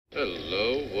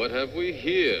Hello, what have we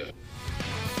here?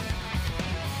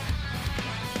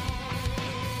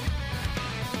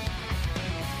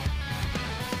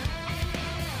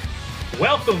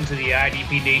 Welcome to the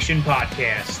IDP Nation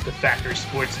podcast, the Factory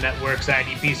Sports Network's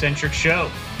IDP-centric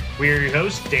show. We're your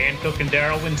hosts, Dan Cook and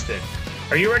Daryl Winston.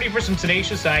 Are you ready for some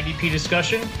tenacious IDP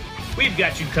discussion? We've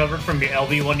got you covered from your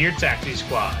LV1 to your taxi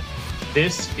squad.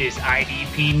 This is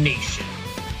IDP Nation.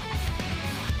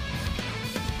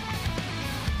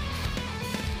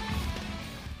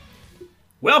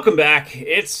 Welcome back.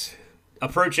 It's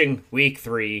approaching week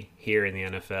 3 here in the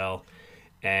NFL.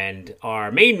 And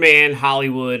our main man,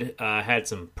 Hollywood, had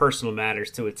some personal matters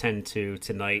to attend to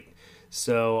tonight.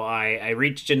 So I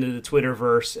reached into the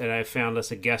Twitterverse and I found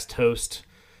us a guest host.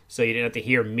 So you didn't have to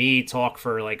hear me talk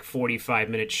for like 45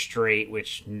 minutes straight,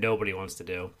 which nobody wants to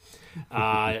do.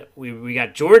 We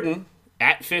got Jordan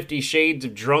at 50 Shades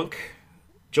of Drunk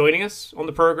joining us on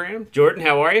the program. Jordan,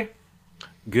 how are you?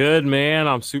 Good, man.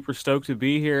 I'm super stoked to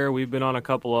be here. We've been on a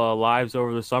couple of lives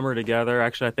over the summer together.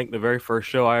 Actually, I think the very first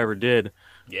show I ever did,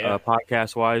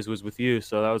 podcast-wise, was with you.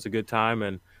 So that was a good time,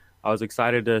 and I was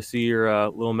excited to see your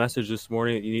little message this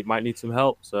morning that you might need some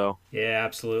help. So yeah,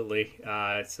 absolutely.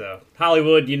 So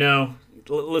Hollywood,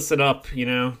 listen up.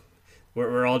 We're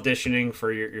auditioning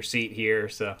for your seat here.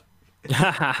 So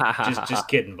just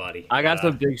kidding, buddy. I got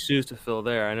some big shoes to fill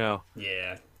there. I know.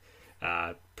 Yeah.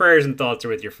 Prayers and thoughts are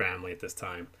with your family at this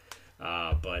time.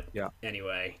 But yeah.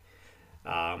 Anyway,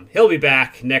 he'll be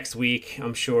back next week,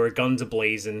 I'm sure. Guns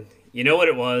a-blazing. You know what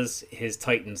it was? His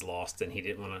Titans lost, and he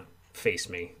didn't want to face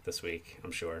me this week,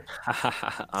 I'm sure.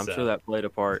 I'm sure that played a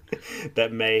part.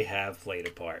 That may have played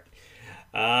a part.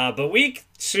 But week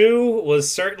 2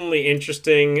 was certainly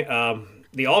interesting.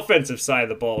 The offensive side of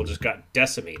the ball just got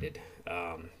decimated.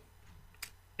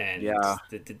 And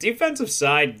the defensive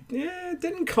side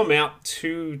didn't come out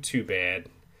too bad.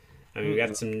 I mean, we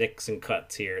got some nicks and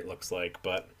cuts here, it looks like.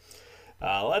 But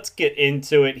let's get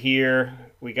into it here.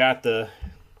 We got the...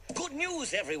 Good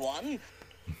news, everyone.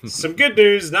 Some good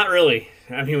news, not really.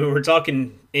 I mean, when we're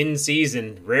talking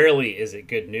in-season, rarely is it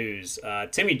good news.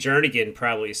 Timmy Jernigan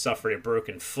probably suffered a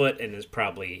broken foot and is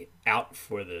probably out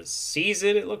for the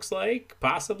season, it looks like,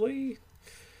 possibly.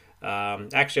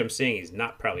 Actually, I'm saying he's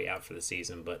not probably out for the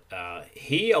season, but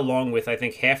he, along with I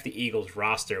think half the Eagles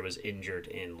roster, was injured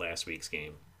in last week's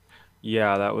game.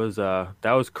 Yeah, that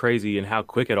was crazy, and how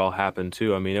quick it all happened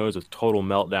too. I mean, it was a total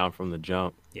meltdown from the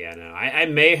jump. Yeah, no, I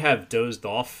may have dozed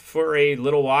off for a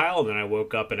little while, and then I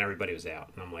woke up and everybody was out,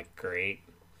 and I'm like, great.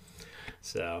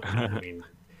 So I mean,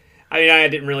 I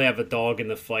didn't really have a dog in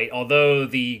the fight, although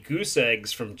the goose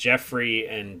eggs from Jeffrey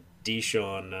and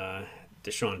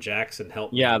Deshaun Jackson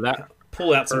helped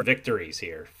pull out some victories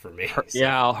here for me. So.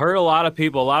 Yeah, I heard a lot of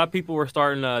people. A lot of people were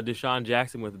starting Deshaun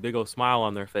Jackson with a big old smile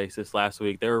on their face this last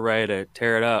week. They were ready to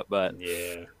tear it up, but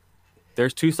yeah,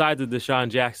 there's two sides of Deshaun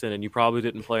Jackson, and you probably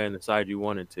didn't play on the side you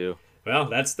wanted to. Well,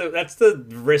 that's the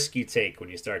risk you take when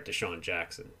you start Deshaun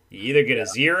Jackson. You either get a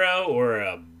 0 or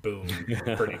a boom,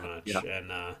 pretty much. Yeah.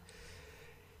 And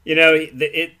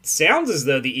it sounds as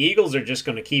though the Eagles are just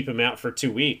going to keep him out for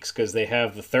 2 weeks because they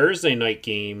have the Thursday night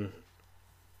game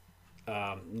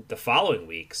the following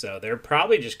week. So they're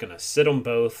probably just going to sit them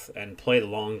both and play the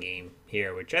long game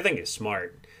here, which I think is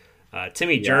smart.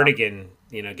 Timmy Jernigan,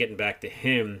 getting back to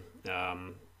him,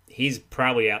 he's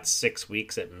probably out 6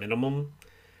 weeks at minimum.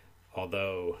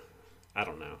 Although, I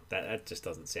don't know. That just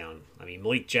doesn't sound... I mean,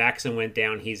 Malik Jackson went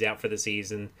down. He's out for the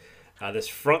season. This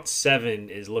front 7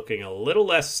 is looking a little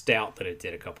less stout than it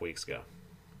did a couple weeks ago.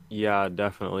 Yeah,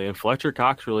 definitely. And Fletcher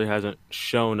Cox really hasn't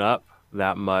shown up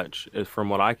that much, from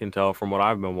what I can tell, from what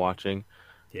I've been watching.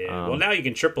 Yeah, well, now you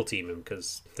can triple team him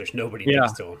because there's nobody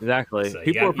next to him. Exactly. So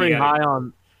people are pretty high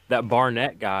on that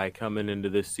Barnett guy coming into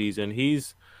this season.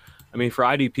 For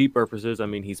IDP purposes,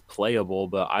 he's playable,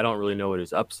 but I don't really know what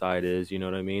his upside is. You know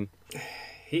what I mean?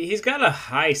 He's got a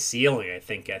high ceiling, I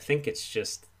think. I think it's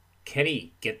just, can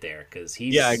he get there?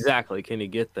 Yeah, exactly. Can he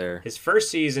get there? His first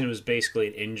season was basically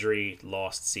an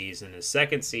injury-lost season. His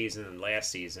second season and last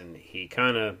season, he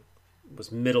kind of was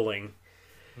middling.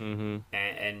 Mm-hmm.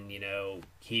 And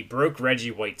he broke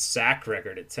Reggie White's sack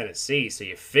record at Tennessee, so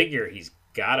you figure he's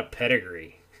got a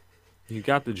pedigree. He's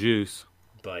got the juice.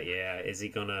 But, yeah, is he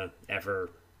going to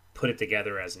ever put it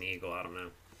together as an Eagle? I don't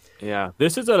know. Yeah,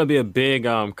 this is going to be a big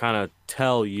kind of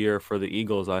tell year for the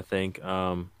Eagles, I think.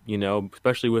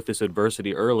 Especially with this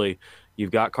adversity early.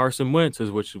 You've got Carson Wentz,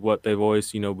 which is what they've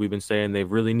always, we've been saying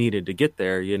they've really needed to get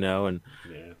there, and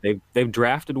they've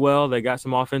drafted well. They got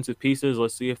some offensive pieces.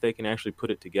 Let's see if they can actually put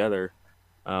it together.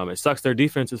 It sucks their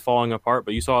defense is falling apart,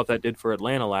 but you saw what that did for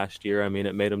Atlanta last year. It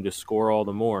made them just score all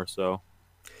the more, so...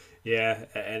 Yeah,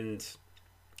 and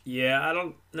yeah, I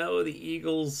don't know the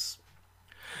Eagles.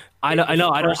 I know. I know.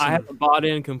 I Carson, haven't bought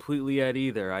in completely yet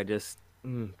either. I just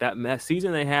that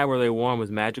season they had where they won was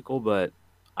magical, but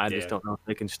I just yeah, don't know if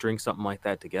they can string something like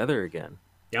that together again.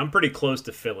 yeah, I'm pretty close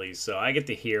to Phillies, so I get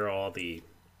to hear all the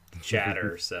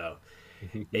chatter. So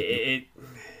it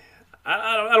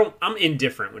I don't I'm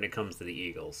indifferent when it comes to the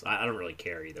Eagles. I don't really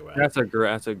care either way. That's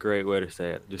a great way to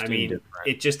say it. I Just mean, indifferent.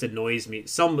 it just annoys me.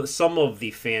 Some of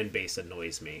the fan base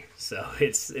annoys me. So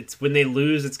it's when they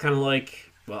lose, it's kind of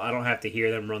like, well, I don't have to hear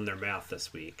them run their mouth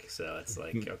this week. So it's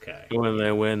like, okay. When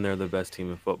they win, they're the best team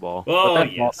in football. But Oh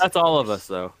yes, that's of all of course. us,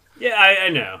 though. Yeah, I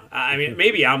know. I mean,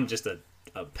 maybe I'm just a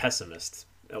pessimist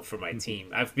for my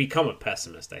team. I've become a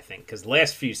pessimist, I think, because the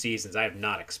last few seasons I have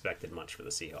not expected much for the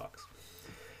Seahawks.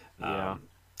 Yeah.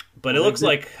 But Well, it looks they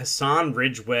like Hassan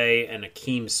Ridgeway and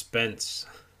Akeem Spence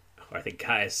are the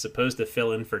guys supposed to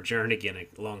fill in for Jernigan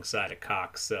alongside of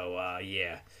Cox. So,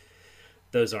 yeah,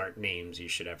 those aren't names you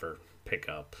should ever pick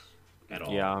up at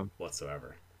all Yeah,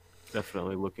 whatsoever.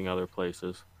 definitely looking other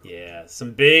places. Yeah,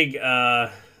 some big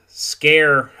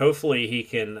scare. Hopefully, he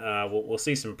can. We'll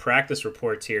see some practice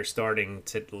reports here starting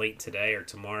late today or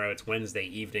tomorrow. It's Wednesday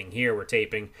evening here. We're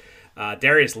taping.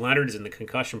 Darius Leonard is in the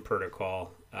concussion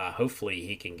protocol. Hopefully,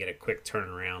 he can get a quick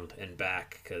turnaround and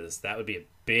back because that would be a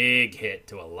big hit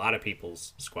to a lot of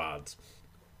people's squads.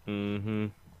 Mm-hmm.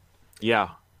 Yeah.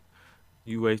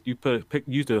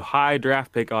 Used a high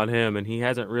draft pick on him, and he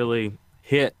hasn't really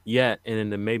hit yet. And then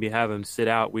to maybe have him sit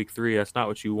out week 3, that's not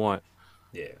what you want.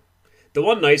 Yeah. The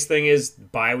one nice thing is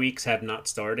bye weeks have not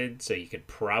started, so you could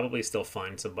probably still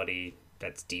find somebody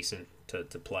that's decent to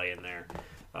play in there.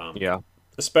 Yeah.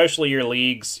 Especially your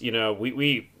leagues,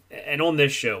 we and on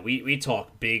this show we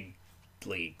talk big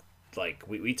league, like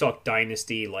we talk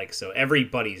dynasty, like, so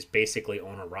everybody's basically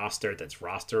on a roster that's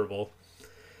rosterable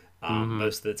Mm-hmm.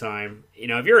 most of the time.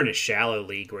 If you're in a shallow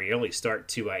league where you only start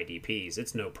 2 IDPs,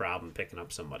 it's no problem picking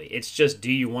up somebody. It's just,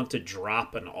 do you want to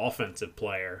drop an offensive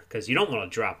player? Because you don't want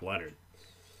to drop Leonard.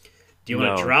 Do you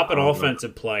want to No, drop I an don't know.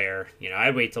 offensive player?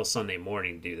 I'd wait till Sunday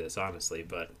morning to do this, honestly,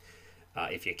 but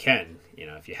if you can,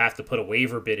 if you have to put a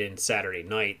waiver bid in Saturday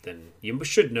night, then you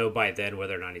should know by then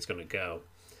whether or not he's going to go.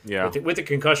 Yeah. With the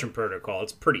concussion protocol,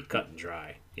 it's pretty cut and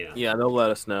dry. Yeah, they'll let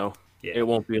us know. Yeah, It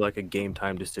won't be like a game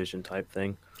time decision type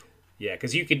thing. yeah,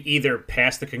 because you can either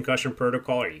pass the concussion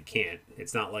protocol or you can't.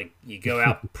 It's not like you go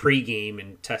out pregame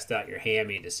and test out your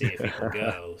hammy to see if you can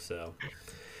go. So.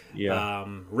 Yeah.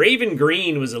 Raven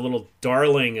Green was a little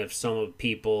darling of some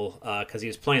people because he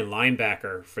was playing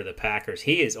linebacker for the Packers.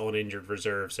 He is on injured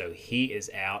reserve, so he is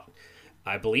out.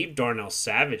 I believe Darnell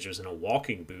Savage was in a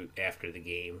walking boot after the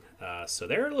game, so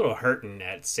they're a little hurting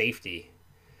at safety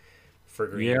for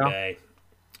Green Yeah. Bay.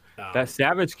 That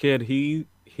Savage kid,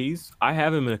 he's I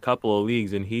have him in a couple of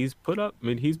leagues, and he's put up. I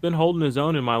mean, he's been holding his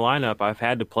own in my lineup. I've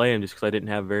had to play him just because I didn't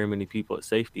have very many people at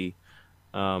safety.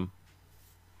 Um,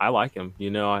 I like him.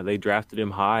 They drafted him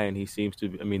high, and he seems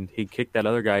to. I mean, he kicked that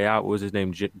other guy out. What was his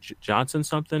name? Johnson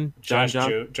something? John?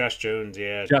 Josh Jones,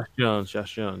 yeah. Josh Jones.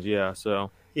 Josh Jones. Yeah. So.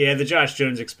 Yeah, the Josh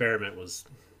Jones experiment was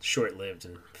short-lived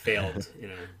and failed in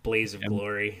a blaze of And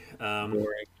glory.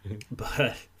 boring.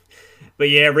 But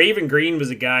yeah, Raven Green was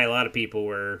a guy a lot of people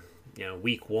were,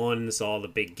 week 1 saw the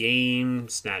big game,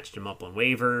 snatched him up on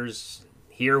waivers.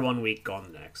 Here 1 week, gone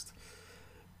the next.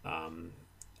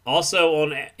 Also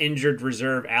on injured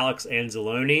reserve, Alex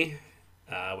Anzalone,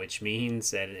 which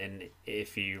means that, and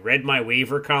if you read my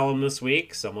waiver column this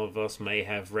week, some of us may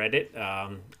have read it.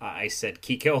 I said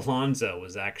Kiko Alonso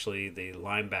was actually the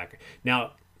linebacker.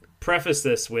 Now, preface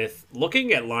this with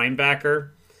looking at linebacker,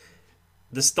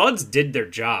 the studs did their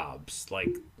jobs.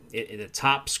 Like, the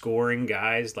top scoring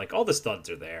guys, like, all the studs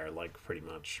are there, like, pretty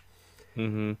much.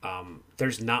 Mm-hmm.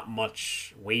 There's not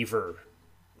much waiver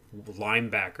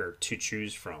linebacker to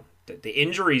choose from. The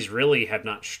injuries really have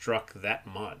not struck that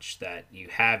much that you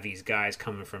have these guys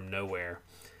coming from nowhere.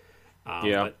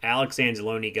 Yeah. But Alex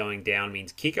Anzalone going down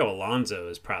means Kiko Alonso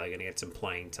is probably going to get some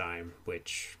playing time,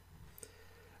 which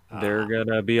They're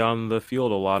gonna be on the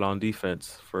field a lot on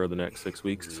defense for the next 6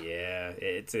 weeks. yeah,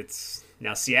 it's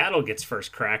now Seattle gets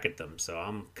first crack at them, so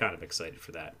I'm kind of excited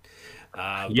for that.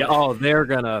 Yeah. Oh, they're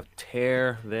gonna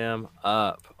tear them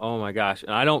up. Oh my gosh.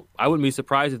 And I wouldn't be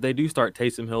surprised if they do start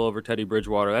Taysom Hill over Teddy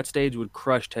Bridgewater. That stage would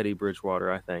crush Teddy Bridgewater,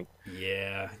 I think.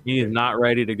 Yeah. He is not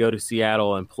ready to go to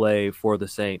Seattle and play for the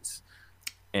Saints.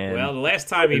 And Well, the last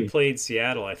time he played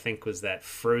Seattle, I think, was that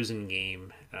Frozen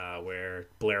game where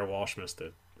Blair Walsh missed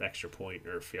an extra point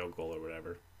or a field goal or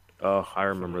whatever. oh, I If I'm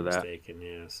remember not that. mistaken,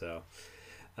 yeah.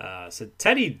 So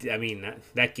Teddy, I mean,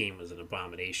 that game was an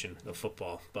abomination of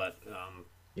football. But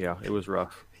Yeah, it was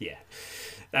rough. Yeah.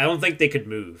 I don't think they could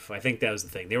move. I think that was the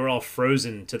thing. They were all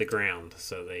frozen to the ground,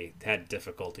 so they had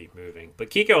difficulty moving. But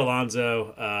Kiko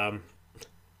Alonso,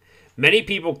 many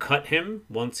people cut him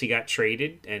once he got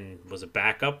traded and was a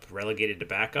backup, relegated to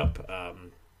backup.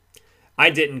 I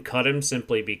didn't cut him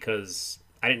simply because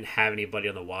I didn't have anybody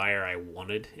on the wire I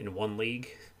wanted in one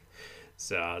league.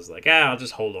 So I was like, I'll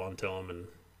just hold on to him and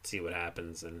see what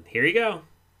happens. And here you go.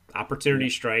 Opportunity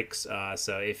strikes.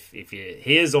 So if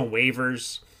he is on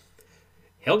waivers,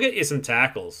 he'll get you some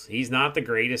tackles. He's not the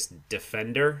greatest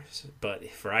defender, but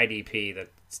for IDP,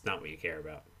 that's not what you care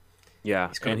about.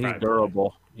 Yeah, and he's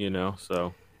durable,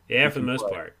 so. Yeah, for the most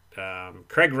part.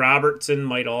 Craig Robertson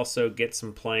might also get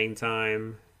some playing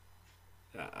time.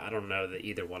 I don't know that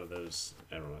either one of those.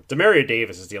 I don't know. Demario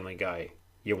Davis is the only guy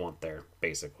you want there,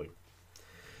 basically.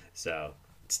 So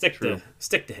stick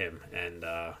to him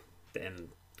and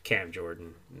Cam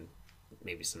Jordan and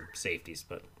maybe some safeties,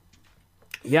 but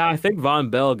yeah, I think Von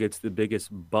Bell gets the biggest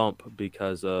bump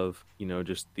because of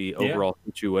just the overall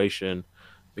situation.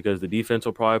 Because the defense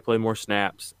will probably play more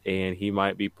snaps, and he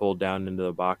might be pulled down into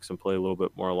the box and play a little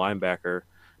bit more linebacker,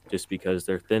 just because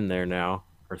they're thin there now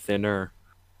or thinner.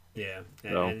 Yeah,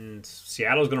 and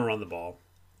Seattle's going to run the ball.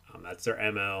 That's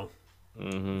their MO.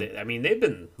 Mm-hmm. They've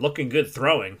been looking good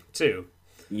throwing too.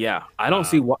 Yeah, I don't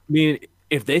see what.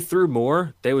 If they threw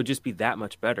more, they would just be that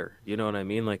much better. You know what I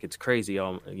mean? Like, it's crazy.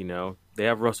 They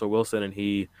have Russell Wilson, and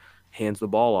he hands the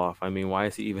ball off. Why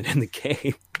is he even in the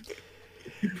game?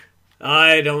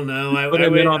 I don't know. I put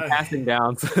him in on passing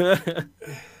downs. The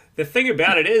thing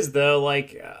about it is, though,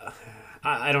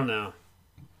 I don't know.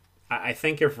 I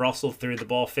think if Russell threw the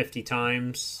ball 50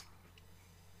 times,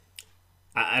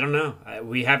 I don't know.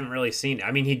 We haven't really seen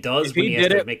it. He does when he has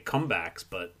to make comebacks,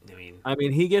 but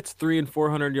he gets 300 and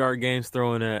 400 yard games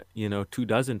throwing it,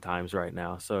 24 times right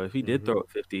now. So if he did throw it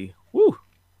 50,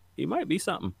 he might be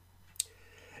something.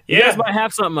 Yeah, you guys might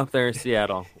have something up there in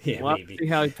Seattle. Yeah, we'll maybe. See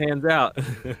how he pans out.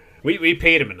 We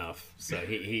paid him enough, so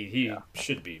he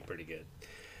should be pretty good.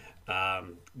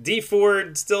 D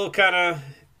Ford still kind of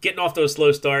getting off to a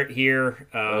slow start here.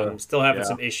 Still having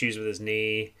some issues with his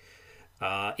knee.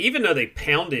 Even though they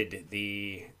pounded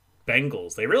the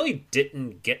Bengals, they really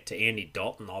didn't get to Andy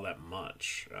Dalton all that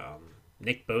much.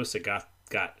 Nick Bosa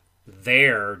got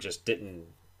there, just didn't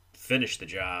finish the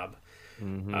job.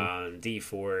 Mm-hmm. D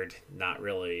Ford not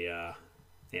really, Yeah,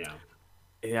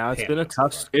 it's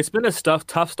been a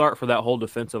tough start for that whole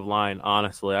defensive line.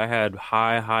 Honestly, I had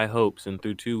high hopes, and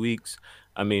through 2 weeks,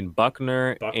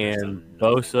 Buckner and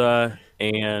Bosa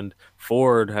and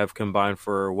Ford have combined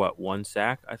for one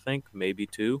sack, I think, maybe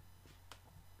 2.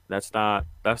 That's not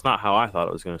how I thought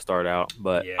it was going to start out,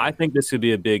 but yeah. I think this could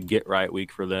be a big get right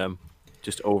week for them,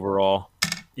 just overall.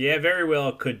 Yeah, very well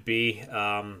it could be.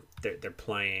 They're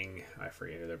playing. I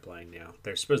forget who they're playing now.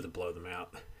 They're supposed to blow them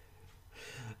out.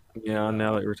 Yeah,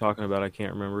 now that you're talking about it, I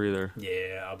can't remember either.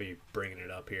 Yeah, I'll be bringing it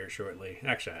up here shortly.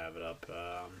 Actually, I have it up.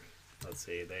 Let's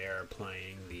see. They are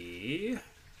playing the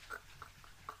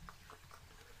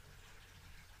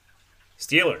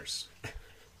Steelers.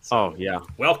 So, yeah.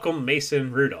 Welcome,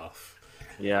 Mason Rudolph.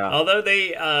 Yeah. Although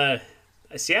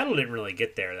Seattle didn't really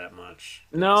get there that much.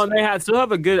 No, they still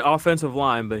have a good offensive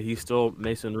line, but he's still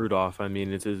Mason Rudolph.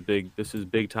 This is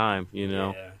big time,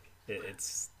 Yeah,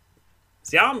 it's.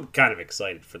 See, I'm kind of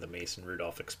excited for the Mason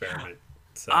Rudolph experiment.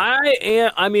 So. I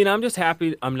am. I'm just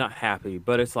happy. I'm not happy,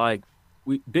 but it's like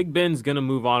Big Ben's gonna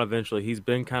move on eventually. He's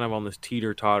been kind of on this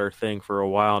teeter-totter thing for a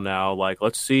while now. Like,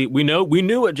 let's see. We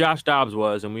knew what Josh Dobbs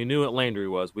was, and we knew what Landry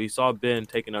was. We saw Ben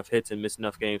take enough hits and miss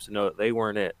enough games to know that they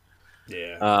weren't it.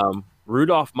 Yeah.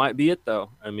 Rudolph might be it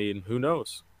though. Who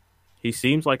knows? He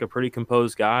seems like a pretty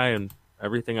composed guy, and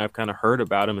everything I've kind of heard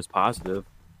about him is positive.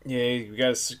 Yeah, you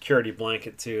got a security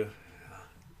blanket too.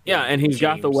 Yeah, and he's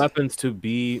got the weapons to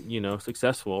be,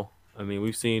 successful.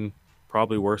 We've seen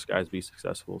probably worse guys be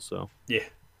successful. So yeah,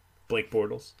 Blake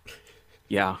Bortles.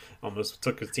 Yeah, almost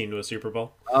took his team to a Super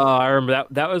Bowl. I remember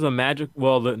that was a magic.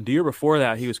 Well, the year before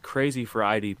that, he was crazy for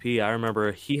IDP. I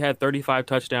remember he had 35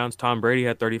 touchdowns. Tom Brady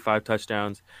had 35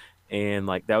 touchdowns, and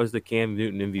that was the Cam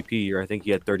Newton MVP year. I think he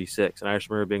had 36, and I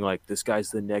just remember being like, "This guy's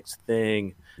the next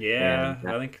thing." Yeah,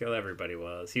 I think everybody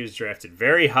was. He was drafted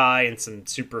very high in some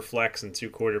super flex and 2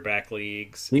 quarterback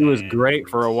leagues. He was great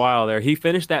for a while there. He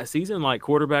finished that season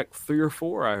quarterback 3 or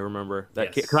 4. I remember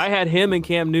that kid, because I had him and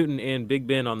Cam Newton and Big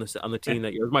Ben on the team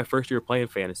that year. It was my first year playing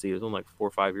fantasy. It was only 4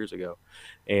 or 5 years ago,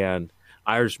 and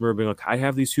I just remember being like, I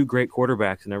have these 2 great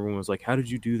quarterbacks, and everyone was like, "How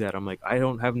did you do that?" I'm like, I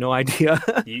don't have no idea.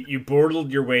 you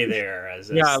bortled your way there,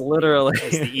 as literally.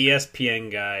 As the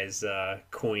ESPN guys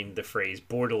coined the phrase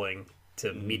 "bortling"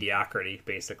 to mediocrity,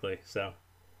 basically. So,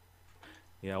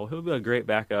 Yeah, well, he'll be a great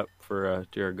backup for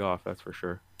Jared Goff, that's for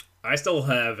sure. I still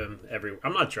have him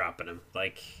I'm not dropping him.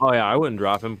 Oh yeah, I wouldn't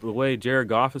drop him. The way Jared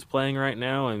Goff is playing right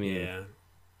now, I mean, Yeah.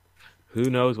 who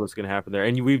knows what's going to happen there?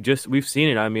 And we've seen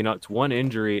it. I mean, it's one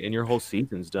injury and your whole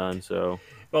season's done. So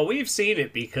Well, we've seen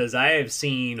it because I have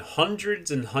seen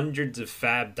hundreds and hundreds of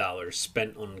fab dollars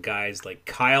spent on guys like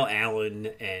Kyle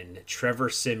Allen and Trevor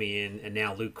Simeon and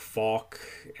now Luke Falk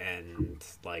and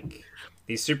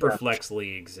these super flex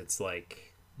leagues. It's like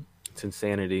it's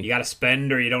insanity. you got to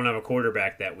spend or you don't have a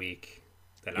quarterback that week.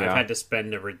 And I've Yeah. had to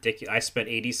spend a ridiculous. I spent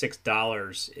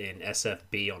 $86 in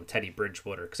SFB on Teddy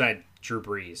Bridgewater because I had Drew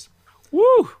Brees.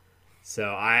 Woo!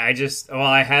 So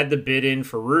I had the bid in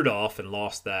for Rudolph and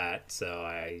lost that. So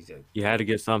You had to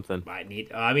get something. I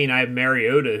have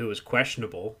Mariota who was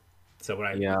questionable. So when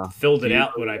I Yeah. filled Do it you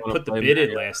out, when really I wanna put the play bid in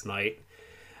Mariota? last night,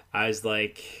 I was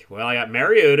like, well, I got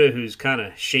Mariota who's kind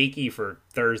of shaky for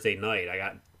Thursday night. I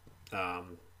got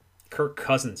Kirk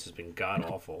Cousins has been god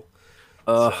awful.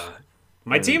 Ugh. So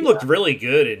my team looked really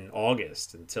good in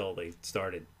August until they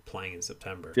started playing in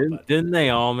September. But Didn't they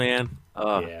all, man?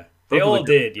 yeah, they those are all the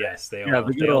good- did. Yes, they Yeah, all.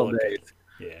 the They good all old look days.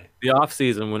 good. Yeah. The off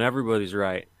season when everybody's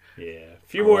right. Yeah, a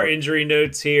few I more love it. injury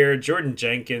notes here. Jordan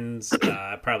Jenkins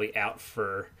probably out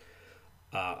for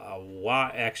a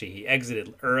while. Actually, he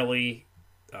exited early.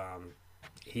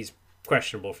 He's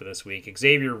questionable for this week.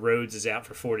 Xavier Rhodes is out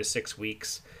for 4 to 6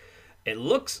 weeks. It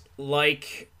looks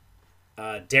like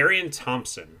Darian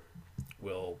Thompson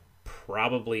will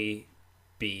probably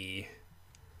be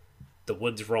the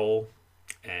Woods role,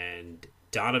 and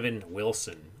Donovan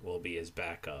Wilson will be his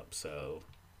backup. So,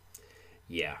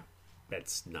 yeah,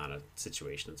 that's not a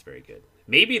situation that's very good.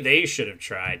 Maybe they should have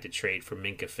tried to trade for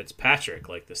Minka Fitzpatrick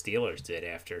like the Steelers did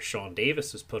after Sean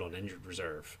Davis was put on injured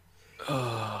reserve.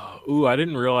 Ooh, I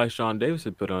didn't realize Sean Davis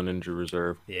had put on injured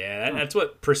reserve. Yeah, that's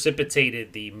what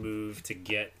precipitated the move to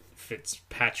get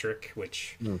Fitzpatrick,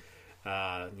 which,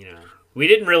 we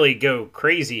didn't really go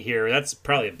crazy here. That's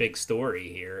probably a big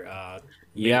story here.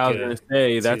 Yeah, I was Minka going to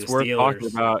say to that's the worth talking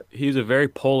Steelers. about. He's a very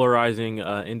polarizing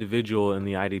individual in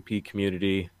the IDP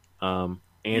community and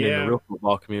in the Yeah. real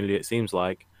football community. It seems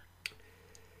like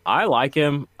I like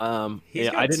him. He's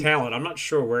I got didn't. talent. I'm not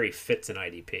sure where he fits in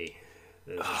IDP.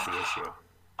 That's just the issue.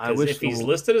 I Because wish if he's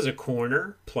listed as a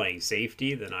corner playing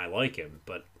safety, then I like him.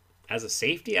 But as a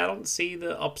safety, I don't see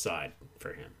the upside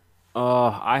for him.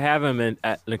 I have him in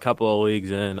a couple of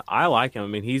leagues, and I like him. I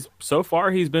mean, he's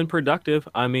been productive.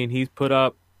 I mean, he's put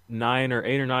up 8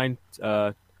 or 9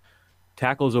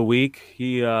 tackles a week.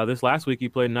 He this last week he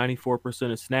played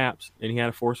 94% of snaps, and he had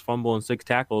a forced fumble and 6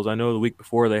 tackles. I know the week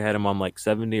before they had him on like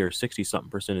 70 or 60 something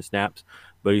percent of snaps,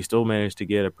 but he still managed to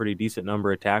get a pretty decent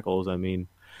number of tackles. I mean,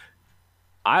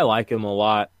 I like him a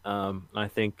lot. I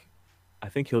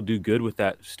think he'll do good with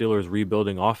that Steelers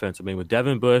rebuilding offense. I mean, with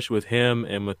Devin Bush, with him,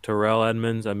 and with Terrell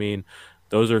Edmonds, I mean,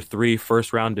 those are 3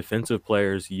 first-round defensive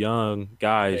players, young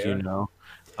guys, They you are.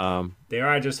 know. They are.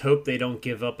 I just hope they don't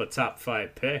give up a top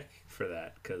 5 pick for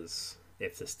that. Because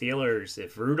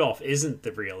if Rudolph isn't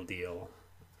the real deal,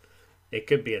 it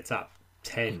could be a top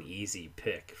 10 easy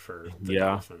pick for the Yeah.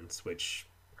 Dolphins, which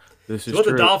This is is what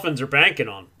true. the Dolphins are banking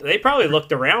on. They probably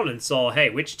looked around and saw, hey,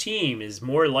 which team is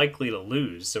more likely to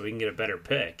lose so we can get a better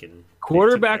pick. And they took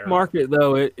Quarterback their- market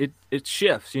though, it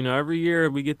shifts. You know, every year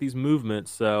we get these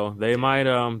movements, so they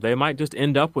might just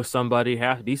end up with somebody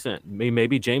half decent.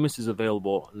 Maybe Jameis is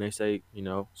available, and they say, you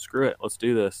know, screw it, let's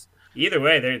do this. Either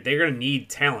way, they're going to need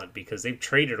talent because they've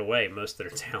traded away most of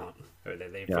their talent, or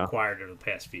they've Yeah. acquired over the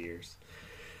past few years.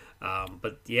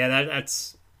 But yeah,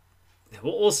 that's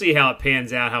we'll see how it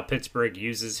pans out. How Pittsburgh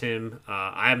uses him.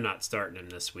 I'm not starting him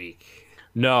this week.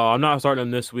 No, I'm not starting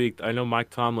him this week. I know Mike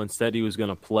Tomlin said he was going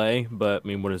to play, but I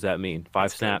mean, what does that mean? 5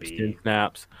 It's gonna snaps, be- 10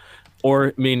 snaps, or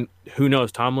I mean, who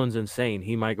knows? Tomlin's insane.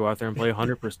 He might go out there and play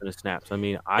 100% of snaps. I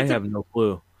mean, I have no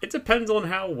clue. It depends on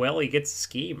how well he gets the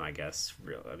scheme, I guess.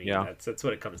 I mean, Yeah. that's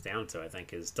what it comes down to. I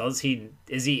think is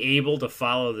he able to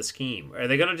follow the scheme? Are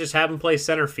they going to just have him play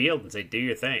center field and say, "Do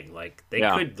your thing"? Like they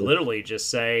Yeah. could literally just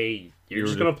say, "You're You're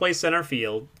just just- going to play center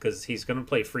field" because he's going to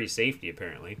play free safety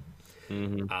apparently.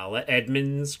 Let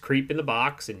Edmonds creep in the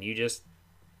box, and you just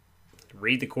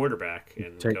read the quarterback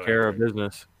and Take go care after of him.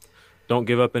 business. Don't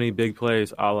give up any big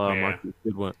plays, a la Yeah. Marquise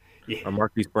Goodwin Yeah. or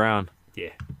Marquise Brown. Yeah.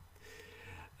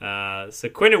 So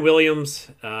Quinnen Williams,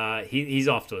 he's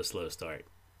off to a slow start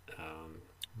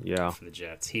Yeah, for the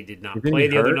Jets. He did not Isn't play he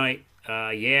the other hurt? night.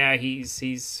 Yeah,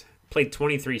 he's played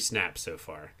 23 snaps so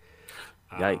far.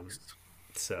 yikes.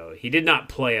 So he did not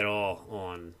play at all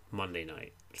on Monday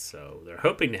night. So they're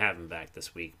hoping to have him back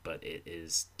this week, but it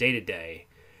is day to day.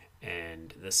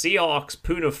 And the Seahawks,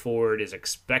 Poona Ford is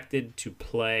expected to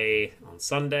play on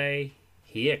Sunday.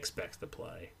 He expects to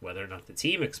play. Whether or not the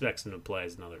team expects him to play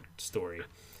is another story.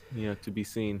 Yeah, to be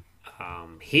seen.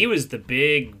 He was the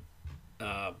big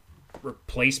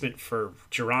replacement for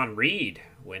Jerron Reed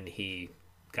when he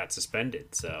got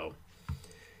suspended. So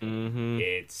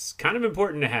it's kind of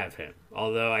important to have him.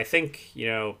 Although I think,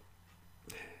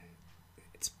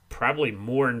 it's probably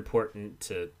more important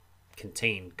to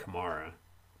contain Kamara.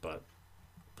 But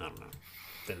I don't know.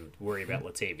 Then worry about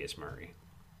Latavius Murray.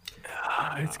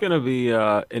 It's going to be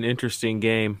an interesting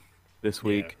game this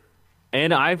week. Yeah.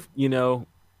 And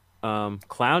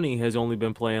Clowney has only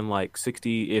been playing like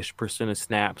 60-ish% of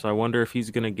snaps. I wonder if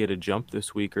he's going to get a jump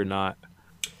this week or not.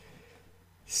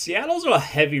 Seattle's a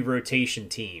heavy rotation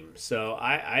team. So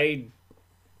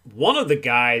one of the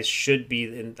guys should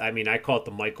be I call it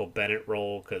the Michael Bennett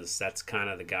role because that's kind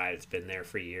of the guy that's been there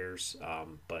for years.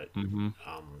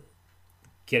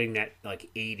 Getting that like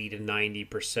 80 to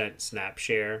 90% snap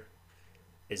share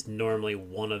is normally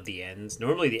one of the ends.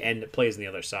 Normally the end that plays on the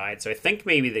other side. So I think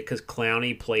maybe that because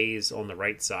Clowney plays on the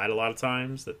right side a lot of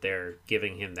times that they're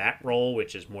giving him that role,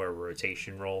 which is more a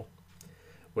rotation role,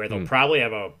 where they'll probably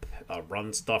have a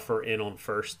run stuffer in on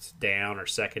first down or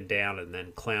second down, and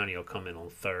then Clowney will come in on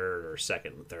third or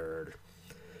second and third.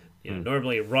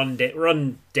 Normally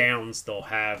run downs they'll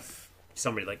have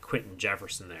somebody like Quentin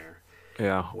Jefferson there.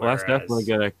 Yeah, well, that's definitely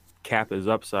going to cap his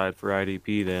upside for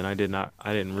IDP. Then I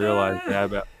didn't realize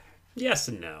that. But yes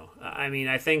and no.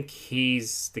 I think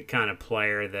he's the kind of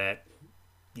player that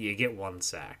you get one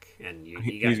sack and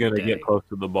he's going to get close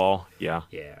to the ball. Yeah,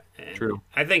 and true.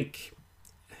 I think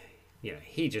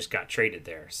he just got traded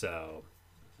there, so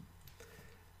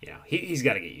he's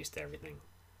got to get used to everything.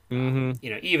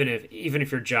 Even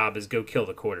if your job is go kill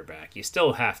the quarterback, you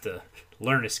still have to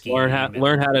learn a scheme. Learn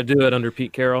how to do it under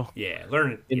Pete Carroll. Yeah,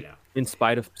 learn it. In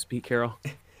spite of Pete Carroll.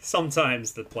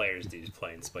 Sometimes the players do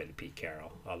play in spite of Pete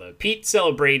Carroll. Although Pete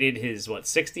celebrated his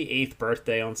 68th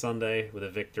birthday on Sunday with a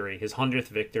victory, his 100th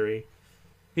victory.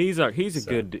 He's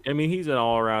an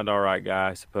all around all right guy,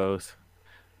 I suppose.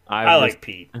 I like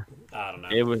Pete. I don't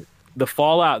know. The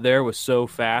fallout there was so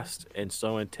fast and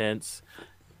so intense.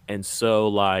 And so,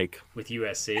 with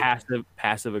USC,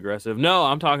 passive aggressive. No,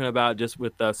 I'm talking about just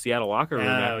with the Seattle locker room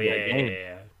after that game.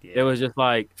 Yeah. It was just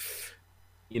like,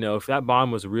 if that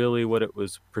bomb was really what it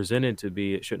was presented to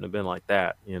be, it shouldn't have been like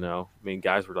that.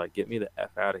 Guys were like, "Get me the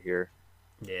F out of here."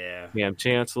 Yeah. Cam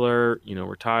Chancellor,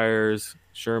 retires.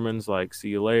 Sherman's like, "See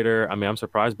you later." I'm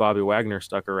surprised Bobby Wagner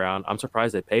stuck around. I'm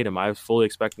surprised they paid him. I was fully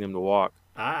expecting him to walk.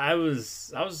 I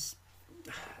was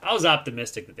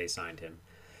optimistic that they signed him.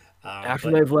 After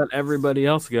they've let everybody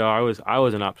else go, I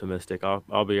wasn't optimistic.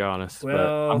 I'll be honest, but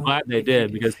I'm glad they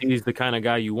did because he's the kind of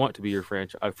guy you want to be your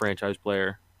franchise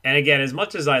player. And again, as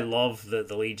much as I love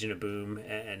the Legion of Boom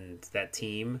and that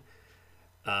team,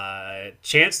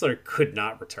 Chancellor could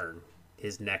not return.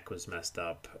 His neck was messed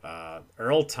up.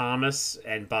 Earl Thomas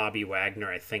and Bobby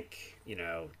Wagner, I think,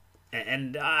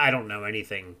 and I don't know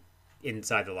anything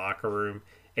inside the locker room.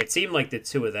 It seemed like the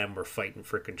two of them were fighting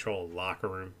for control of the locker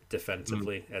room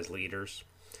defensively as leaders.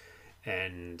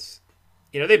 And,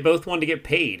 they both wanted to get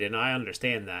paid, and I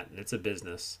understand that, and it's a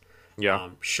business. Yeah.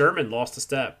 Sherman lost a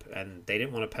step, and they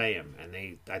didn't want to pay him. And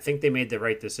I think they made the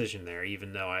right decision there,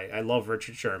 even though I love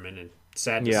Richard Sherman, and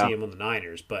sad to see him on the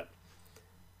Niners. But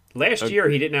last year,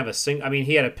 he didn't have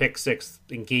he had a pick six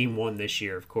in game one this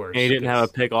year, of course. And he didn't have a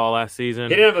pick all last season.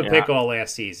 He didn't have a pick all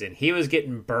last season. He was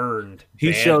getting burned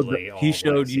badly. He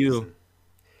showed you. Season.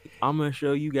 I'm going to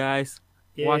show you guys.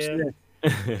 Yeah. Watch this.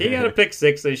 He got a pick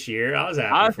six this year. I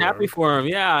was happy for him.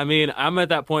 Yeah, I'm at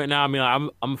that point now.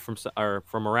 I'm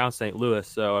from around St. Louis,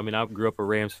 so I grew up a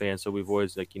Rams fan, so we've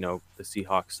always the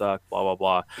Seahawks suck, blah blah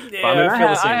blah. Yeah, I feel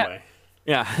the same way.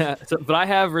 Yeah, but I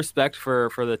have respect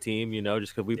for the team,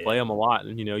 just because we play them a lot,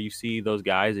 and you see those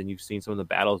guys, and you've seen some of the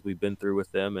battles we've been through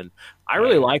with them, and I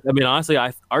really like. Honestly,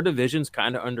 our division's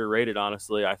kind of underrated.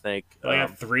 Honestly, I think we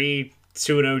have 3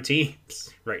 2-0 teams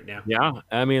right now. Yeah,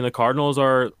 the Cardinals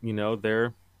are,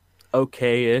 they're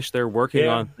okay-ish. They're working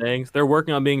on things. They're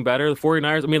working on being better. The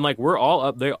 49ers, we're all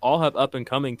up. They all have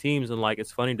up-and-coming teams, and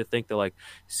it's funny to think that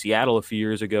Seattle a few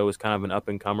years ago was kind of an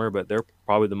up-and-comer, but they're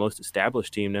probably the most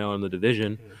established team now in the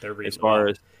division. They're as far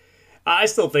as I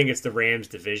still think it's the Rams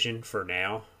division for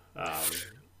now.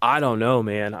 I don't know,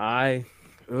 man. I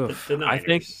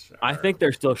think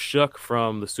they're still shook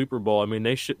from the Super Bowl.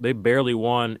 They barely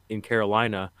won in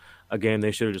Carolina a game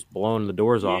they should have just blown the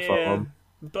doors off of them.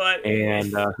 But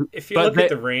if you look at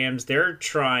the Rams, they're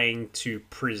trying to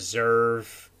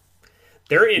preserve.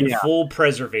 They're in full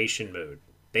preservation mode.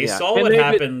 They Yeah, saw and what they did-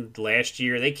 happened last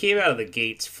year. They came out of the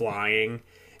gates flying,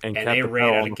 and and kept they the ran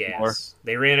pedal out on of the floor. gas.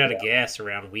 They ran out of gas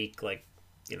around week, like,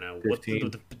 what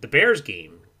 15. the Bears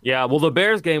game. Yeah, well, the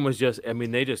Bears game was just, I mean,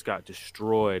 they just got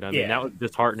destroyed. I mean, Yeah. that was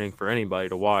disheartening for anybody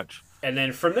to watch. And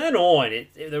then from then on,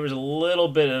 there was a little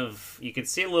bit of, you could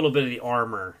see a little bit of the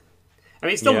armor. I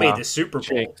mean, he still Yeah. made the Super Bowl,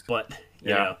 Shakes. but,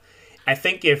 Yeah. I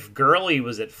think if Gurley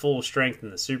was at full strength in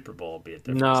the Super Bowl, it'd be a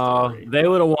different No, story. they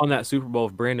would have won that Super Bowl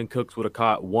if Brandon Cooks would have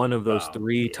caught one of those Oh,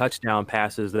 3 yeah. touchdown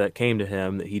passes that came to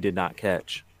him that he did not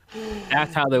catch.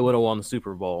 That's how they would have won the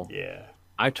Super Bowl. Yeah.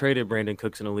 I traded Brandon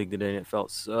Cooks in a league today, and it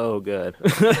felt so good.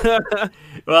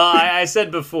 Well, I said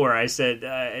before, I said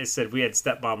we had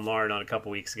Stepmom Lauren on a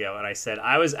couple weeks ago, and I said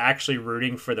I was actually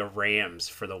rooting for the Rams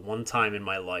for the one time in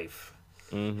my life.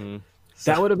 Mm-hmm.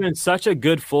 That would have been such a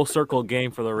good full circle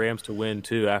game for the Rams to win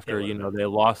too. After they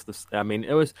lost this, I mean,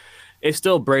 it's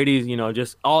still Brady's.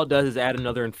 Just all it does is add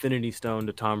another infinity stone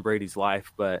to Tom Brady's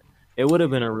life. But it would have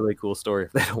been a really cool story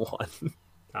if they had won.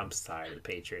 I'm tired of the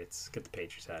Patriots. Get the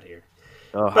Patriots out of here.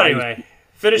 Oh, But anyway,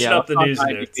 finishing up the news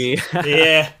notes. IDP.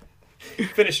 Yeah,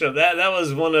 finishing up that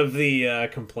was one of the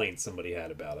complaints somebody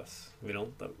had about us.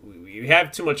 We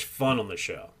have too much fun on the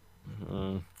show.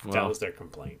 Well, That was their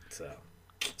complaint. So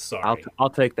sorry. I'll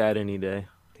take that any day.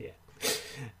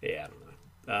 Yeah, I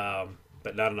don't know.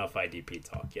 But not enough IDP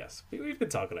talk. Yes, we've been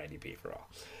talking IDP for all.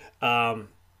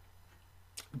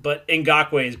 But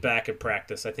Ngakoue is back in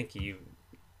practice. I think you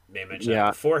may mention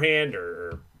that beforehand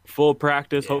or full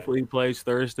practice. Yeah. Hopefully he plays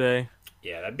Thursday.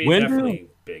 yeah, that'd be definitely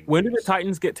big. When do news. the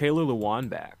Titans get Taylor Lewan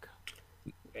back?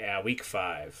 Yeah, week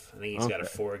 5. I think he's got a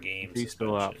 4-game He's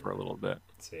still out suspension. for a little bit.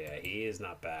 So yeah, he is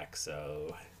not back.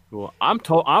 So Well,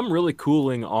 I'm really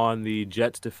cooling on the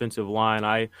Jets defensive line.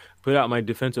 I put out my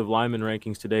defensive lineman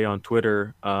rankings today on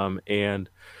Twitter, and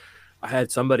I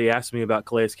had somebody ask me about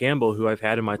Calais Campbell, who I've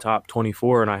had in my top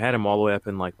 24, and I had him all the way up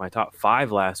in like my top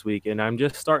 5 last week, and I'm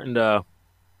just starting to,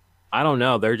 I don't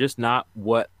know, they're just not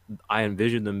what I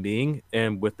envisioned them being,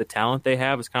 and with the talent they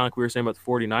have, it's kind of like we were saying about the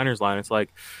 49ers line. It's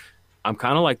like, I'm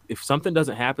kind of like, if something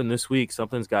doesn't happen this week,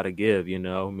 something's got to give,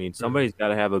 I mean, somebody's got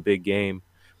to have a big game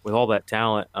with all that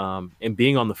talent, and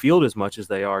being on the field as much as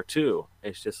they are too.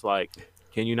 It's just like,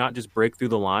 can you not just break through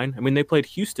the line? I mean, they played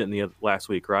Houston last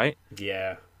week, right?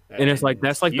 yeah, And it's like,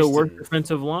 that's like Houston, the worst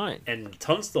defensive line. And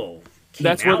Tunstall.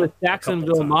 That's where the a couple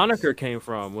Jacksonville times. moniker came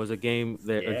from, was a game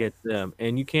that against them.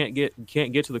 And you can't get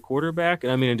to the quarterback.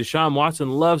 And I mean, and Deshaun Watson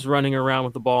loves running around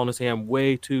with the ball in his hand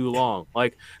way too long.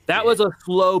 Like, that was a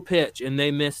slow pitch and they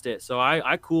missed it. So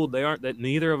I cooled.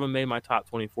 Neither of them made my top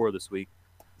 24 this week.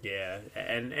 Yeah,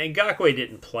 and Ngakoue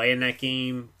didn't play in that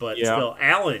game, but still,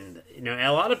 Allen. A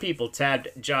lot of people tabbed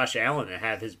Josh Allen to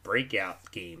have his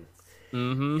breakout game,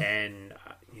 and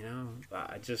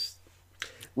I just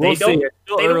We'll see. It's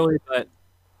still early, but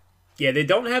yeah, they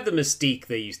don't have the mystique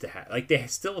they used to have. Like, they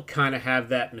still kind of have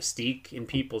that mystique in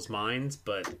people's minds,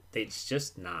 but it's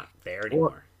just not there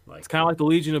anymore. Like, it's kind of like the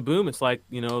Legion of Boom. It's like,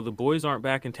 the boys aren't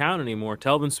back in town anymore.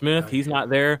 Telvin Smith, he's not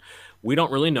there. We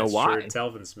don't really know why. True.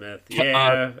 Telvin Smith.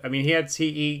 Yeah, I mean,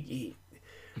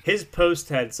 his post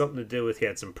had something to do with, he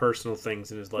had some personal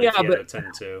things in his life he had to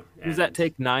attend to. Does that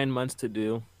take 9 months to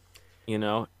do?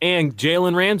 And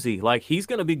Jalen Ramsey, like, he's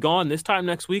going to be gone this time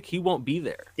next week. He won't be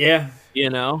there. Yeah.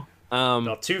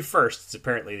 Well, 2 firsts,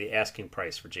 apparently the asking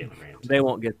price for Jalen Ramsey. They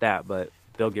won't get that, but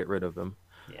they'll get rid of him.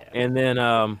 Yeah. And then,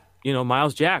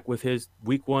 Miles Jack with his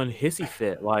week 1 hissy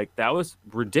fit, like, that was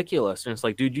ridiculous. And it's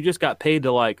like, dude, you just got paid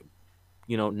to, like,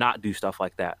 not do stuff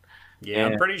like that. Yeah,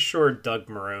 I'm pretty sure Doug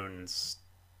Marone's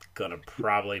gonna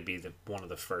probably be one of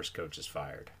the first coaches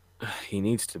fired. He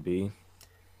needs to be.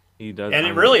 He does.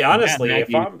 And really, honestly,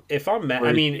 if I'm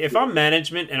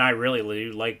management and I really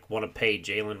want to pay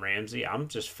Jalen Ramsey, I'm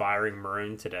just firing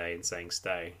Marone today and saying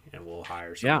stay, and we'll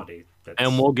hire somebody.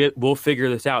 And we'll figure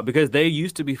this out, because they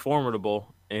used to be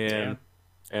formidable, and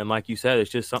like you said,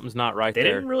 it's just something's not right there. They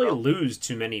didn't really lose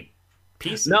too many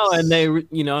pieces. No, and they, I mean,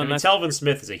 Telvin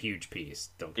Smith is a huge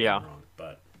piece. Don't get me wrong,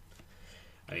 but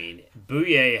I mean,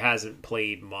 Bouye hasn't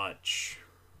played much.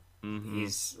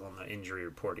 He's on the injury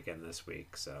report again this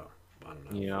week, so I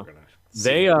don't know. Yeah. We're gonna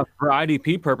see. For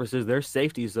IDP purposes, their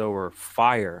safeties though were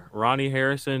fire. Ronnie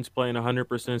Harrison's playing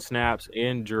 100% snaps,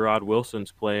 and Gerard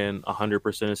Wilson's playing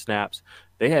 100% of snaps.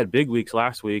 They had big weeks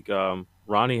last week.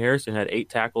 Ronnie Harrison had 8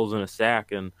 tackles and a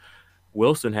sack, and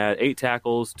Wilson had 8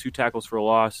 tackles, 2 tackles for a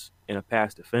loss, and a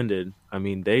pass defended. I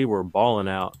mean, they were balling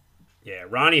out. Yeah,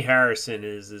 Ronnie Harrison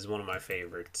is one of my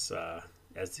favorites.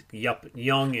 as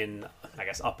young and I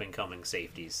guess up and coming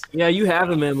safeties. Yeah, you have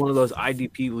him in one of those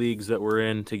IDP leagues that we're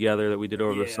in together that we did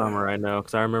over the Yeah. summer. I know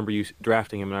because I remember you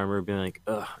drafting him, and I remember being like,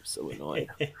 "Ugh, I'm so annoyed."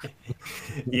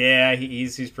 Yeah,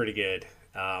 he's pretty good.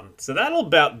 So that'll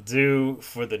about do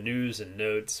for the news and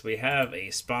notes. We have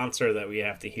a sponsor that we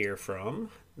have to hear from.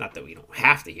 Not that we don't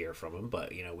have to hear from them,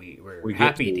 but we're We get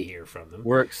happy to. to hear from them.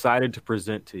 We're excited to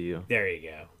present to you. There you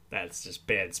go. That's just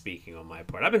bad speaking on my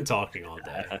part. I've been talking all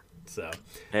day. So,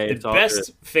 Hey, the it's all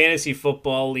best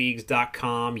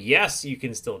fantasyfootballleagues.com. Yes, you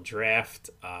can still draft.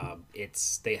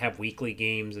 They have weekly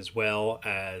games as well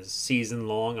as season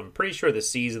long. I'm pretty sure the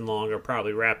season long are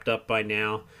probably wrapped up by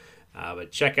now.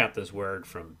 But check out this word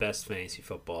from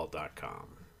bestfantasyfootball.com.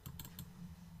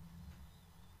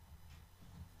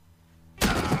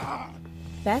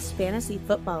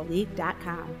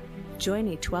 BestFantasyFootballLeague.com. Join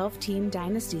a 12-team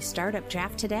Dynasty Startup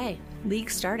Draft today.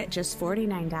 Leagues start at just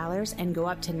 $49 and go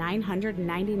up to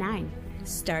 $999.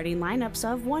 Starting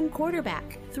lineups of 1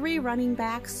 quarterback, 3 running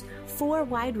backs, 4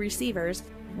 wide receivers,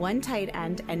 1 tight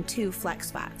end, and 2 flex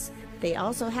spots. They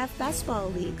also have best ball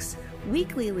leagues,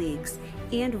 weekly leagues,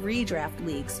 and redraft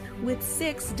leagues with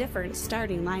 6 different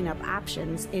starting lineup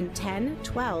options in 10,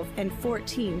 12, and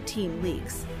 14 team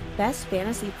leagues.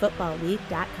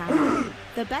 BestFantasyFootballLeague.com.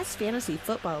 The best fantasy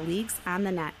football leagues on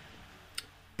the net.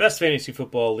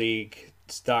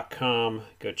 BestFantasyFootballLeagues.com.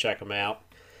 Go check them out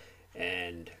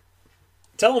and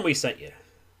tell them we sent you.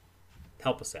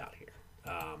 Help us out here.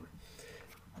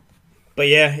 But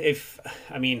yeah,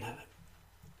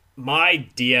 my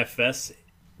DFS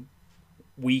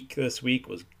week this week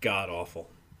was god awful.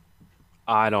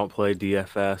 I don't play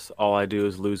DFS. All I do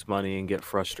is lose money and get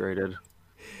frustrated.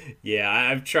 Yeah,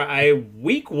 I've tried.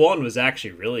 Week 1 was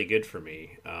actually really good for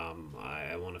me.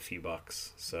 I won a few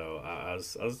bucks, so I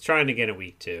was trying to get a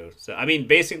week 2. So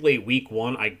basically, week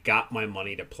 1 I got my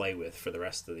money to play with for the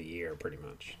rest of the year, pretty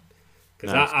much.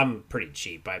 Because Nice. I'm pretty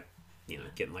cheap.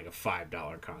 Getting like a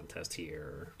 $5 contest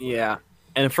here. Yeah.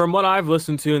 And from what I've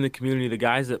listened to in the community, the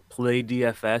guys that play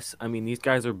DFS, these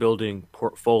guys are building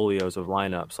portfolios of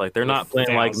lineups. Like they're not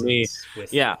playing like me.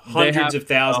 With Yeah, they hundreds have- of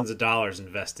thousands of dollars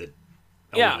invested.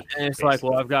 a Yeah, week, and it's like,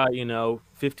 well, basically. I've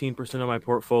got 15% of my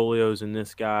portfolios in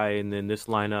this guy, and then this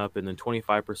lineup, and then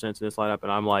 25% in this lineup,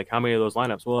 and I'm like, how many of those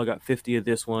lineups? Well, I got 50 of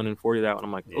this one and 40 of that one.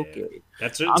 I'm like, Yeah. okay.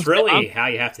 That's I'm- really how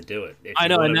you have to do it. If I you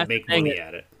know, want and to that's the make thing, money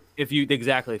at it. If you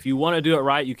want to do it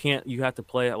right, you have to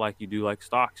play it like you do like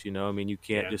stocks. You can't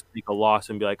Yeah. just take a loss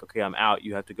and be like, okay, I'm out.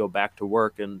 You have to go back to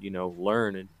work and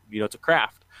learn, and it's a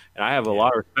craft. And I have a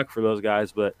lot of respect for those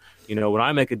guys, but when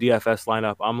I make a DFS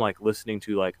lineup, I'm like listening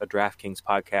to like a DraftKings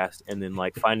podcast and then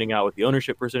like finding out what the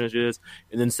ownership percentage is,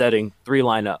 and then setting 3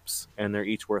 lineups, and they're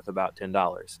each worth about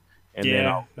 $10. And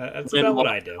then that's about what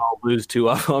I do. I'll lose 2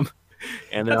 of them.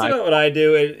 And then That's about what I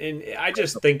do, and I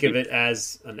just think of it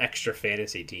as an extra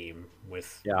fantasy team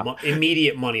with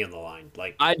immediate money on the line.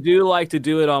 Like I do like to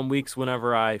do it on weeks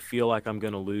whenever I feel like I'm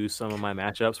going to lose some of my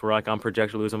matchups, where like I'm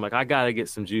projected to lose. I'm like, I got to get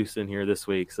some juice in here this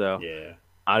week, so yeah,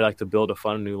 I like to build a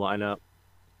fun new lineup.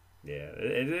 yeah,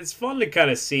 it's fun to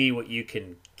kind of see what you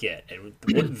can get and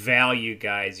what value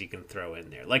guys you can throw in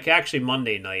there. Like actually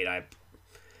Monday night,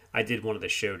 I did one of the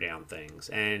showdown things,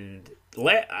 and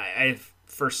I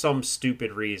for some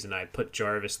stupid reason I put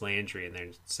Jarvis Landry in there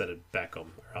instead of Beckham,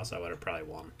 or else I would have probably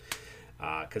won.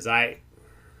 Because I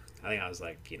think I was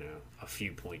like a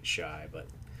few points shy, but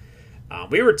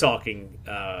we were talking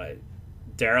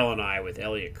Daryl and I with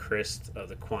Elliot Christ of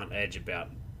the Quant Edge about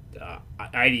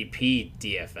IDP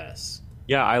DFS.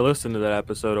 Yeah, I listened to that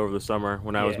episode over the summer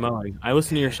when I was mowing. I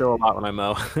listen to your show a lot when I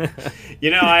mow.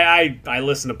 I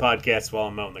listen to podcasts while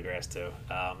I'm mowing the grass too.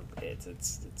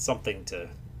 It's something to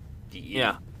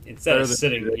instead of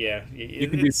sitting. You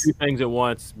can do 2 things at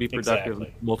once, be productive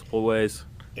in multiple ways.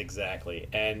 Exactly.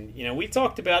 And we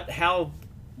talked about how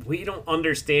we don't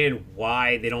understand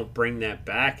why they don't bring that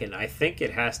back, and I think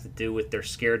it has to do with they're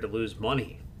scared to lose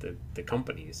money, the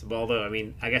companies. Although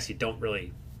I guess you don't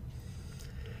really.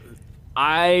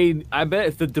 I bet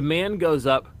if the demand goes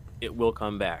up, it will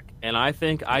come back. And I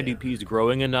think IDP is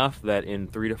growing enough that in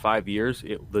 3 to 5 years,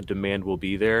 the demand will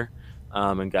be there.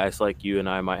 And guys like you and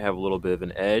I might have a little bit of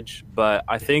an edge. But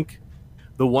I think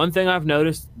the one thing I've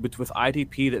noticed with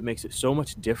IDP that makes it so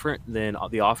much different than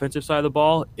the offensive side of the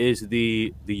ball is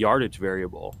the yardage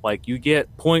variable. Like you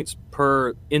get points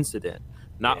per incident,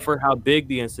 not for how big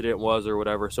the incident was or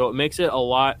whatever. So it makes it a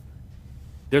lot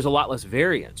there's a lot less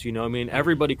variance. I mean,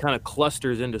 everybody kind of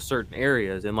clusters into certain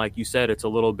areas, and like you said, it's a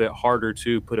little bit harder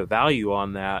to put a value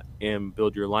on that and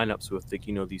build your lineups with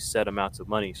these set amounts of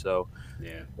money. So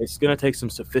Yeah. it's going to take some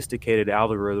sophisticated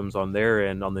algorithms on their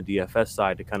end, on the DFS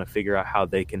side, to kind of figure out how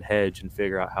they can hedge and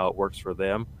figure out how it works for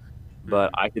them.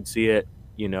 But I could see it.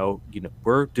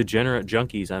 We're degenerate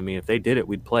junkies. I mean, if they did it,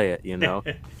 we'd play it. And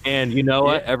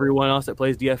what? Everyone else that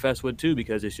plays DFS would too,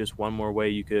 because it's just one more way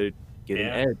you could get an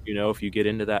edge. If you get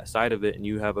into that side of it and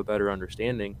you have a better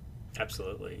understanding.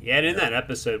 Absolutely. Yeah, and in that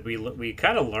episode, we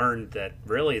kind of learned that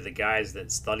really the guys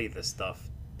that study this stuff,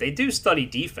 they do study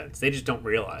defense. They just don't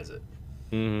realize it.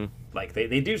 Mm-hmm. Like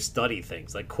they do study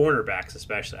things, like cornerbacks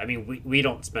especially. I mean, we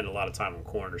don't spend a lot of time on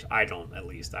corners. I don't, at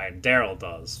least. Daryl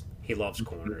does. He loves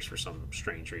corners for some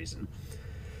strange reason.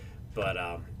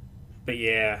 But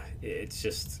yeah, it's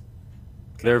just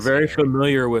they're very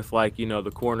familiar with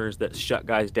the corners that shut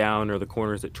guys down, or the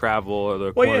corners that travel, or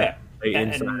the corners that play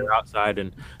inside or outside,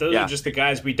 and those are just the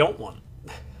guys we don't want.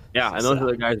 Yeah, and those are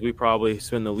the guys we probably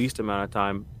spend the least amount of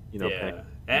time, paying.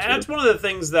 And that's one of the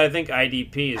things that I think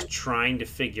IDP is trying to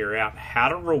figure out, how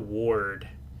to reward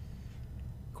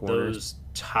corners. Those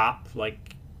top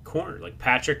corner, like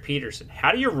Patrick Peterson.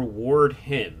 How do you reward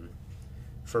him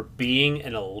for being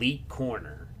an elite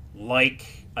corner,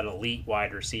 like an elite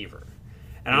wide receiver?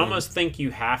 And I almost think you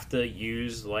have to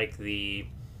use the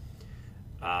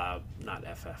not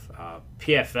FF,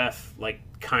 PFF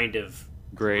kind of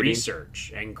grading.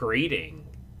 Research and grading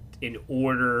in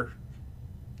order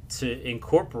to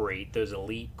incorporate those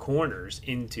elite corners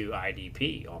into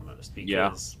IDP almost,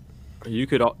 because you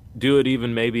could do it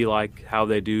even maybe like how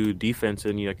they do defense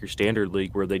in your standard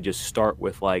league, where they just start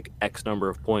with X number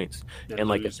of points, and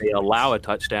if they allow a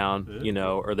touchdown,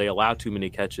 or they allow too many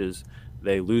catches,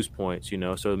 they lose points,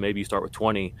 so maybe you start with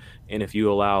 20, and if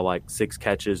you allow 6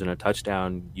 catches and a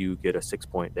touchdown, you get a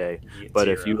 6-point day. But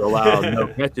 0. If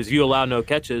you allow no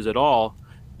catches at all,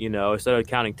 instead of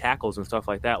counting tackles and stuff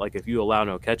like that, if you allow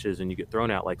no catches and you get thrown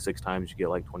out 6 times, you get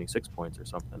 26 points or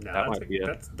something. No,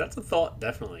 that's a thought,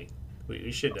 definitely.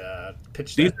 We should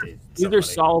pitch these, that to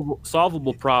these are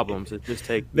solvable problems. It just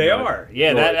take they are.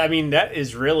 Yeah, that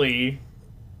is really.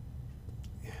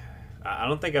 I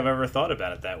don't think I've ever thought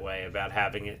about it that way, about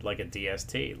having it like a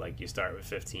DST. You start with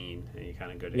 15 and you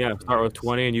kind of go down. Start with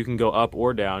 20 and you can go up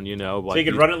or down. So you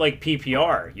could run it like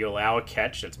PPR. You allow a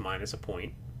catch that's minus a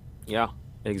point. Yeah,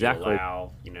 exactly. You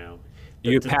allow,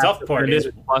 the tough part is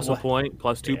plus a point,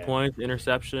 plus 2 points,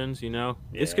 interceptions.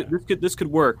 This could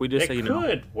work. We just it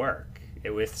could work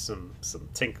with some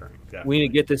tinkering. Definitely. We need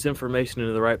to get this information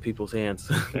into the right people's hands.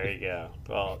 There you go.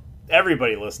 Well,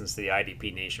 everybody listens to the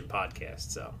IDP Nation podcast,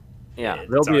 so. Yeah,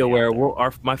 they'll be aware.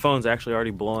 My phone's actually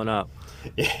already blowing up.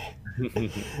 Yeah. There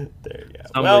you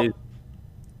go.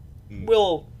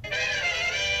 We'll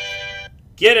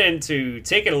get into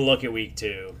taking a look at week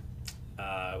 2.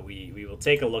 We will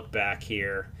take a look back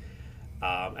here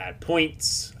at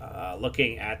points,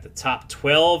 looking at the top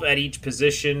 12 at each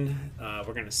position.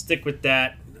 We're going to stick with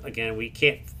that. Again, we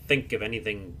can't think of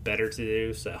anything better to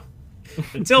do, so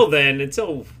until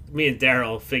me and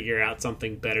Daryl figure out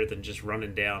something better than just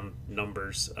running down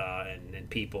numbers and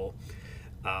people.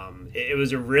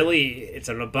 It's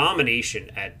an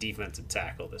abomination at defensive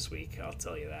tackle this week, I'll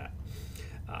tell you that.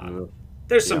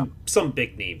 There's some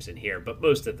big names in here, but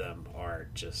most of them are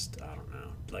just, I don't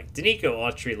know. Danico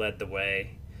Autry led the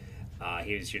way.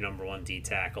 He was your number 1 D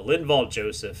tackle. Linval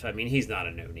Joseph, I mean, he's not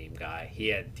a no-name guy.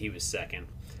 He was second.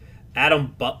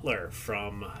 Adam Butler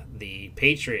from the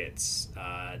Patriots.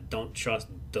 Don't trust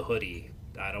the hoodie.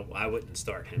 I wouldn't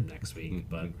start him next week,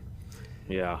 but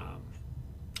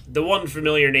the one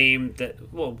familiar name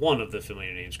one of the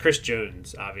familiar names, Chris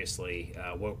Jones, obviously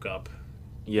woke up.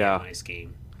 Yeah, nice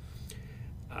game.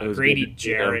 Grady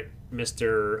Jarrett,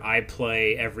 Mr. I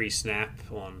play every snap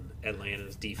on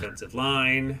Atlanta's defensive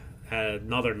line. Had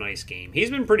another nice game. He's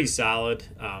been pretty solid.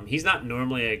 He's not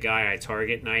normally a guy I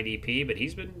target in IDP, but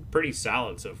he's been pretty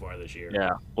solid so far this year.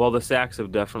 Yeah. Well, the sacks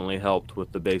have definitely helped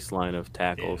with the baseline of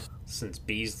tackles. Yeah, since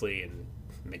Beasley and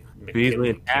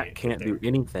Beasley and Cat can't do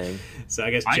anything. So I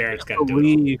guess Jarrett's got to do it. I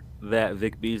believe that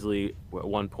Vic Beasley at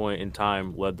one point in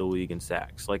time led the league in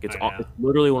sacks. It's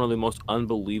literally one of the most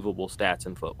unbelievable stats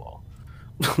in football.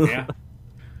 Yeah.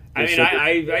 I mean,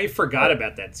 I forgot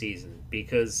about that season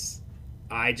because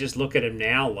I just look at him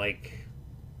now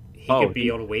he could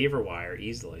be on a waiver wire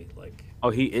easily.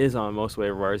 He is on most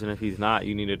waiver wires, and if he's not,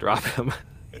 you need to drop him.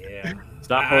 Yeah.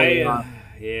 Stop holding on.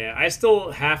 Yeah, I still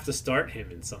have to start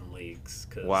him in some leagues.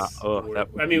 Wow.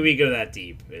 We go that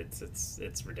deep.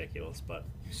 It's ridiculous, but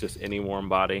it's just any warm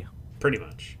body. Pretty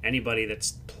much anybody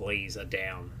that plays a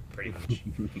down pretty much.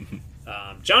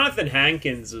 Jonathan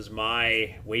Hankins was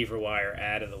my waiver wire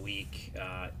ad of the week.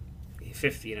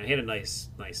 50, he had a nice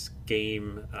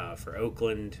game for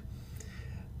Oakland.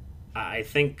 I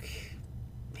think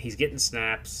he's getting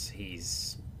snaps.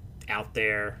 He's out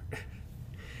there.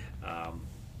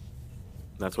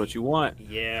 That's what you want.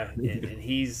 Yeah, and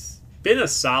he's been a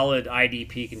solid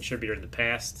IDP contributor in the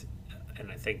past,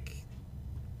 and I think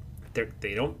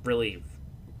they don't really.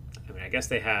 I mean, I guess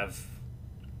they have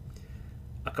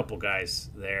a couple guys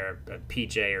there,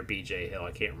 PJ or BJ Hill.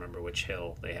 I can't remember which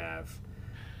Hill they have.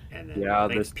 And then Yeah, I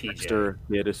think this PJ. Dexter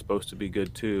kid is supposed to be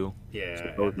good too. Yeah,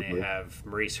 supposedly. and they have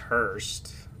Maurice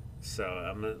Hurst. So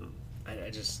I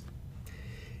just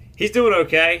he's doing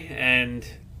okay, and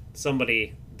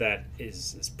somebody that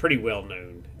is pretty well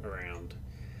known around.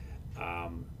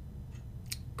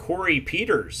 Corey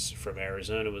Peters from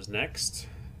Arizona was next,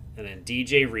 and then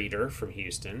DJ Reader from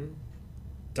Houston.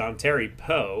 Dontari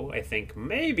Poe, I think,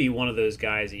 maybe one of those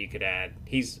guys that you could add.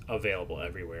 He's available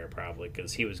everywhere probably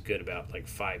because he was good about like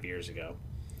 5 years ago.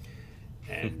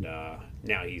 And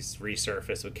now he's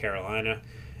resurfaced with Carolina.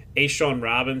 Ashawn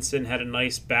Robinson had a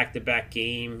nice back-to-back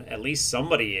game. At least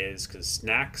somebody is, because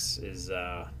Snacks is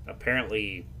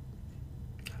apparently,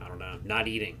 I don't know, not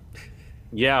eating.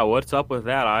 Yeah, what's up with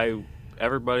that?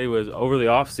 Everybody was over the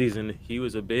offseason. He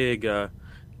was a big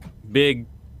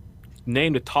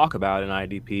name to talk about in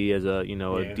IDP as a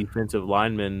defensive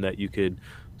lineman that you could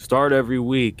start every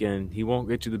week, and he won't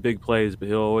get you the big plays, but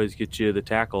he'll always get you the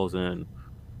tackles, and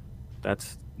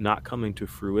that's not coming to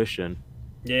fruition.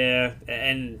 Yeah,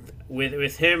 and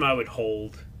with him, I would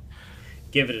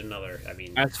give it another. I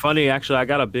mean, that's funny. Actually,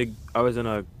 I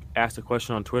was asked a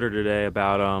question on Twitter today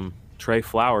about Trey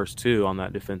Flowers too on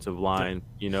that defensive line.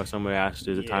 Somebody asked,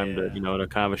 is it time to, in a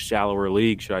kind of a shallower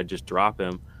league, should I just drop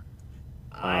him?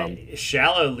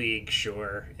 Shallow league,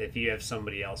 sure, if you have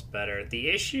somebody else better. The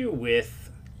issue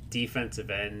with defensive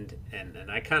end,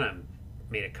 and I kind of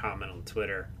made a comment on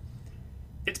Twitter,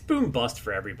 it's boom bust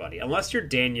for everybody. Unless you're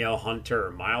Danielle Hunter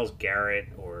or Myles Garrett,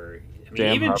 or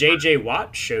even Hubbard. J.J.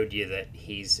 Watt showed you that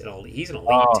he's an elite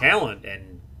talent,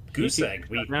 and goose egg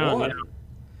week one. Yeah.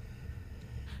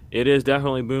 It is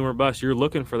definitely boom or bust. You're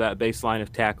looking for that baseline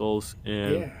of tackles,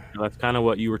 and that's kind of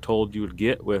what you were told you would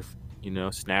get with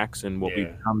Snacks and what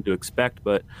we've come to expect.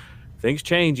 But things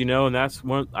change, and that's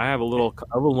one. I have a little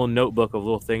notebook of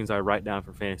little things I write down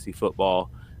for fantasy football.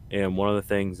 And one of the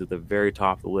things at the very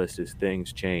top of the list is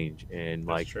things change. And,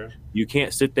 you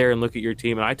can't sit there and look at your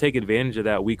team. And I take advantage of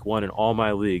that week one in all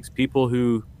my leagues. People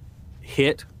who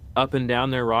hit up and down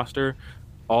their roster,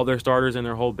 all their starters and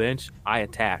their whole bench, I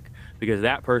attack. Because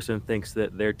that person thinks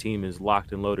that their team is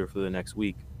locked and loaded for the next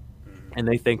week. And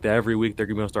they think that every week they're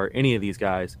going to start any of these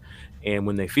guys. And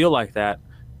when they feel like that,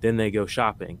 then they go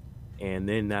shopping. And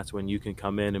then that's when you can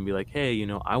come in and be like, hey,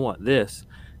 I want this.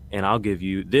 And I'll give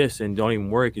you this, and don't even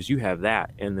worry because you have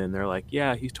that. And then they're like,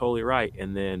 yeah, he's totally right.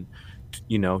 And then,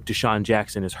 Deshaun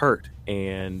Jackson is hurt,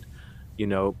 and,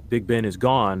 Big Ben is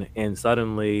gone. And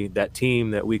suddenly that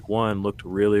team that week one looked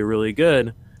really, really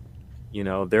good.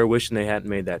 They're wishing they hadn't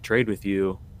made that trade with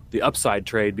you, the upside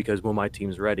trade, because, my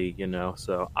team's ready,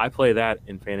 So I play that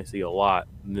in fantasy a lot.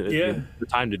 The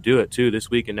time to do it, too, this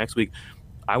week and next week.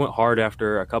 I went hard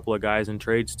after a couple of guys in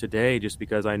trades today just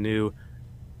because I knew –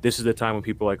 this is the time when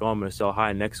people are like, oh, I'm going to sell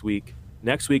high next week.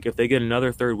 Next week, if they get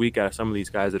another third week out of some of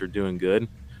these guys that are doing good,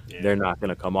 they're not going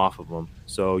to come off of them.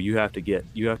 So you have to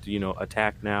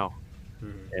attack now.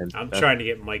 And I'm trying to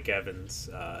get Mike Evans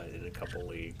in a couple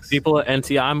leagues. People, and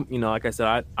see, I'm, like I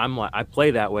said, I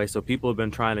play that way. So people have been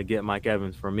trying to get Mike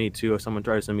Evans for me too. If someone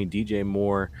tried to send me DJ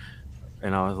Moore,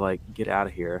 and I was like, get out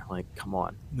of here. Like, come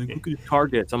on. Like, look at his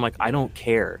targets. I'm like, I don't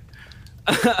care.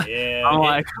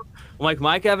 I'm like,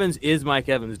 Mike Evans is Mike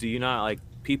Evans. Do you not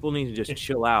people need to just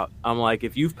chill out? I'm like,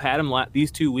 if you've had him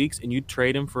these 2 weeks and you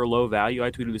trade him for a low value,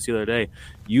 I tweeted this the other day,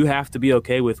 you have to be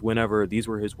okay with whenever these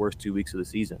were his worst 2 weeks of the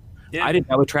season. Yeah. I did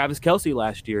that with Travis Kelce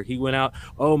last year. He went out,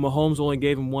 Mahomes only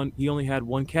gave him he only had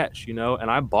one catch, and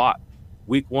I bought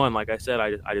week one. Like I said,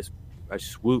 I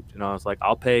swooped, and I was like,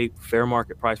 I'll pay fair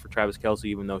market price for Travis Kelce,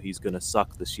 even though he's going to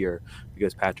suck this year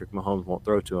because Patrick Mahomes won't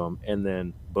throw to him. And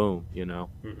then boom,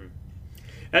 Mm-hmm.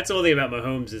 That's the only thing about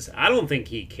Mahomes is I don't think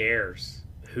he cares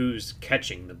who's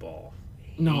catching the ball.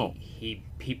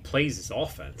 He plays his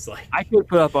offense. I could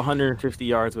put up 150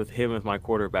 yards with him as my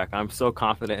quarterback. I'm so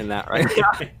confident in that right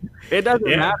now. It doesn't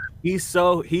matter. He's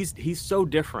so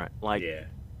different. I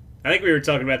think we were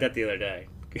talking about that the other day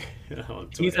on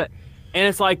Twitter. And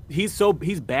it's like he's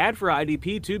bad for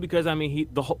IDP too because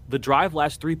the drive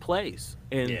lasts 3 plays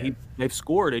and they've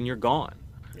scored and you're gone.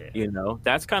 Yeah.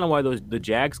 That's kind of why the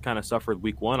Jags kind of suffered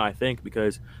week 1, I think,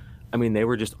 because I mean they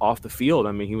were just off the field.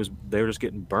 I mean they were just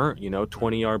getting burnt.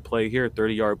 20-yard play here,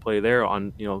 30-yard play there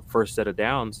on first set of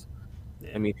downs.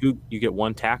 Yeah. I mean, you get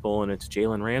one tackle and it's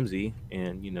Jalen Ramsey,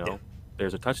 and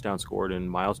there's a touchdown scored,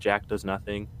 and Miles Jack does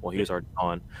nothing. Well, he was already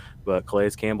gone, but Calais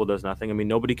Campbell does nothing. I mean,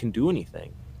 nobody can do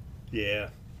anything. Yeah.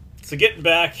 So getting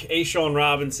back, Ashawn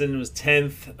Robinson was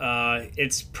 10th.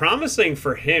 It's promising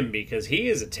for him because he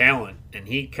is a talent, and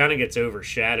he kind of gets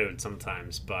overshadowed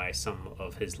sometimes by some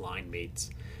of his line mates.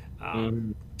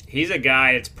 He's a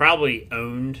guy that's probably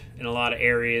owned in a lot of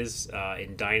areas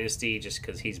in Dynasty just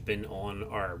because he's been on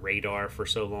our radar for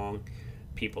so long.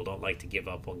 People don't like to give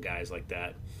up on guys like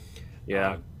that.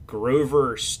 Yeah.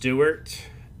 Grover Stewart,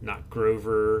 not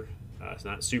Grover, it's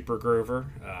not Super Grover,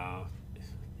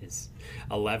 is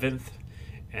 11th.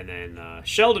 And then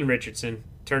Sheldon Richardson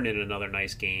turned in another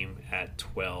nice game at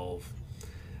 12.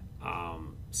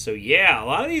 So, yeah, a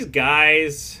lot of these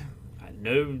guys,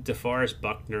 no DeForest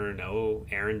Buckner, no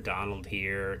Aaron Donald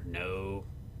here, no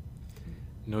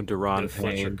Deron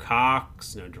Fletcher Payne.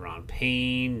 Cox, no Deron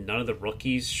Payne. None of the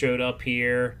rookies showed up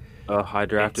here. I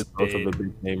drafted both of the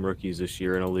big name rookies this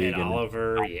year in a league. And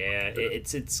Oliver, yeah,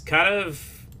 it's kind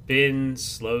of been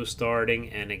slow starting,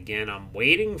 and again, I'm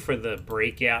waiting for the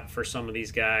breakout for some of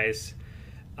these guys.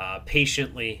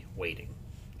 Patiently waiting,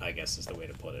 I guess is the way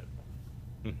to put it.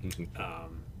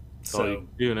 So you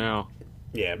do now.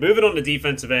 Yeah, moving on to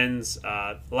defensive ends.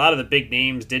 A lot of the big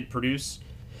names did produce.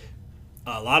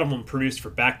 A lot of them produced for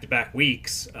back-to-back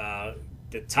weeks.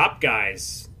 The top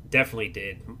guys definitely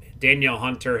did. Danielle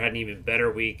Hunter had an even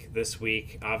better week this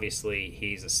week. Obviously,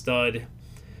 he's a stud.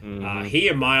 He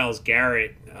and Myles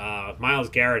Garrett. Myles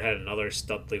Garrett had another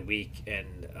studly week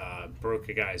and broke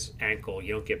a guy's ankle.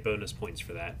 You don't get bonus points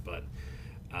for that, but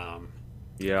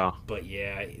yeah. But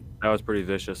yeah, that was pretty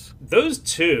vicious. Those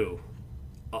two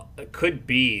could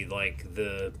be like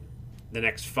the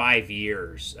next 5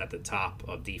 years at the top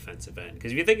of defensive end.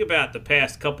 Because if you think about the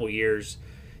past couple years,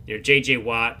 J.J.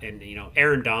 Watt and,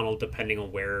 Aaron Donald, depending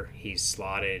on where he's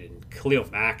slotted, and Khalil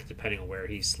Mack, depending on where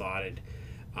he's slotted.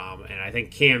 And I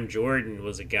think Cam Jordan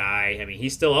was a guy, I mean,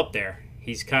 he's still up there.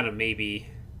 He's kind of maybe,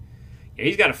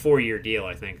 he's got a 4-year deal,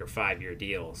 I think, or 5-year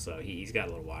deal. So he's got a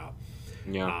little while.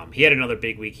 Yeah. He had another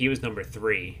big week. He was number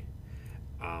 3.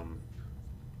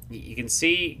 You can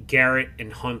see Garrett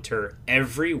and Hunter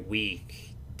every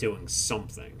week doing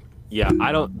something. Yeah,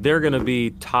 they're going to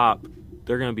be top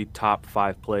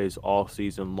 5 plays all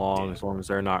season long, as long as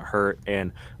they're not hurt.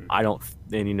 And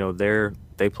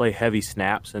they play heavy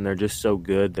snaps, and they're just so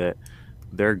good that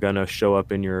they're going to show up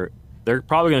they're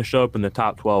probably going to show up in the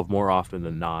top 12 more often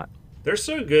than not. They're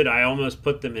so good, I almost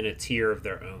put them in a tier of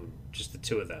their own, just the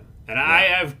two of them. And yeah. I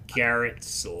have Garrett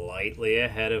slightly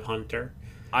ahead of Hunter.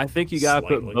 I think you got to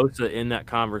put Bosa in that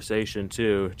conversation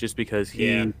too, just because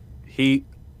he,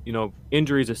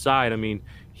 injuries aside, I mean,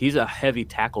 he's a heavy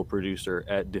tackle producer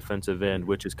at defensive end,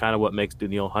 which is kind of what makes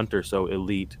Danielle Hunter so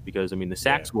elite. Because I mean, the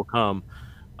sacks will come,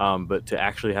 but to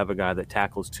actually have a guy that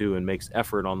tackles too and makes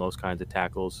effort on those kinds of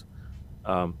tackles,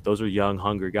 those are young,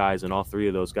 hungry guys, and all 3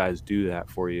 of those guys do that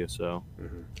for you. So,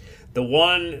 the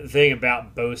one thing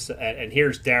about Bosa, and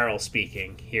here's Darryl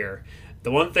speaking here. The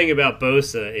one thing about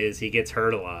Bosa is he gets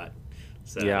hurt a lot.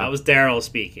 So that was Darryl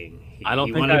speaking. I don't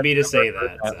he think wanted me to say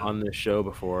that on this show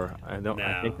before. I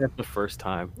think that's the first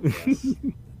time. Yes.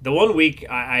 The one week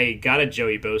I got a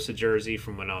Joey Bosa jersey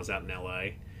from when I was out in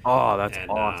LA. Oh, that's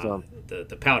awesome.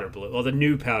 The powder blue. Well, the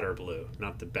new powder blue,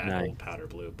 not the bad old powder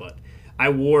blue. But I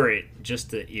wore it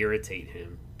just to irritate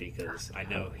him because I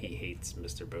know he hates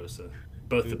Mr. Bosa.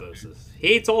 Both the Bosas. He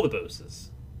hates all the Bosas.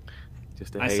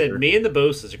 I said, me and the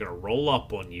Bosas are going to roll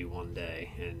up on you one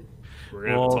day, and we're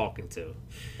going to have a talking to.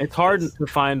 It's hard to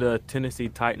find a Tennessee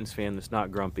Titans fan that's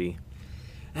not grumpy.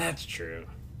 That's true.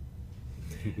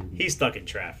 He's stuck in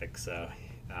traffic, so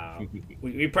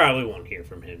we probably won't hear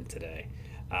from him today.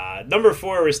 Number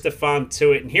 4 was Stephon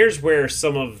Tuitt, and here's where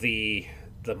some of the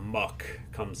muck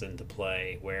comes into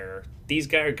play, where these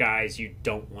guys are guys you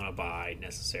don't want to buy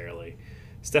necessarily.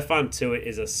 Stephon Tuitt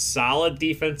is a solid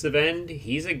defensive end.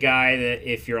 He's a guy that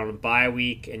if you're on a bye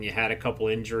week and you had a couple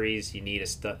injuries, you need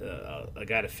a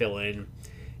guy to fill in.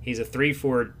 He's a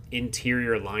 3-4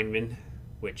 interior lineman,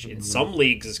 which in some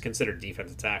leagues is considered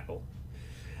defensive tackle.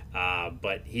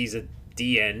 But he's a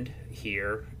D-end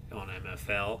here on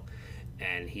MFL,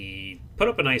 and he put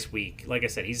up a nice week. Like I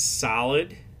said, he's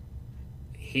solid.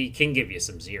 He can give you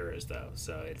some zeros, though,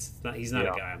 so he's not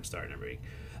a guy I'm starting every week.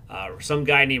 Some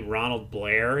guy named Ronald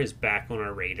Blair is back on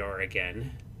our radar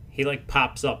again. He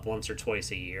pops up once or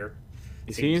twice a year.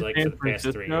 Is he in San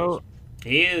Francisco?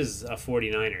 He is a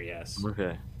 49er, yes.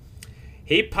 Okay.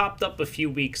 He popped up a few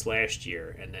weeks last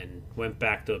year and then went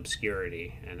back to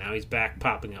obscurity, and now he's back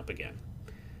popping up again.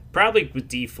 Probably with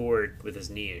D Ford with his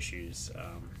knee issues.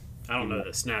 I don't know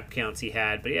the snap counts he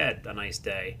had, but he had a nice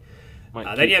day.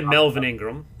 Then you have Melvin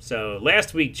Ingram. So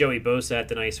last week Joey Bosa had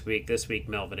the nice week. This week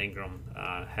Melvin Ingram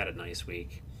had a nice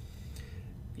week.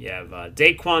 You have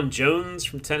Daquan Jones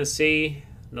from Tennessee,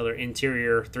 another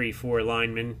interior 3-4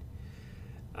 lineman.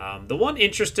 The one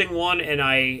interesting one, and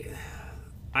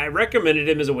I recommended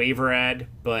him as a waiver ad,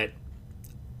 but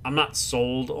I'm not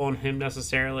sold on him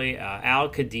necessarily.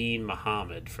 Al-Qadim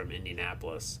Muhammad from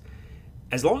Indianapolis.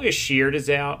 As long as Sheard is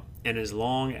out, and as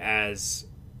long as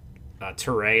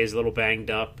Teray is a little banged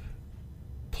up,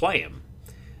 play him.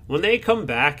 When they come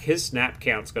back, his snap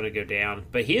count's going to go down,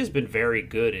 but he has been very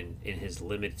good in his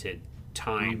limited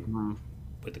time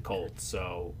with the Colts.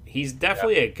 So he's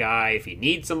definitely a guy, if you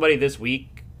need somebody this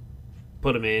week,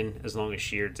 put him in as long as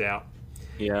Sheard's out.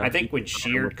 Yeah, I think when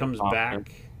Sheard comes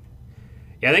back...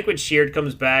 Yeah, I think when Sheard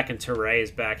comes back and Teray is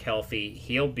back healthy,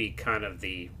 he'll be kind of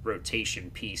the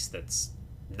rotation piece that's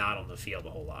not on the field a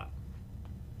whole lot.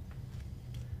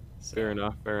 So.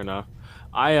 Fair enough.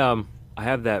 I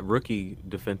have that rookie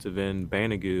defensive end,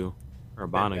 Banagoo.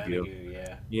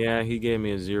 Yeah, he gave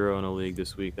me a 0 in a league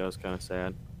this week. That was kind of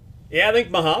sad. Yeah, I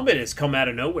think Muhammad has come out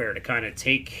of nowhere to kind of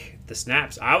take the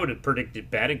snaps. I would have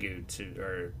predicted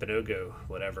Banogo,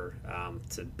 whatever,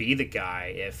 to be the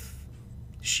guy if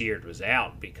Sheard was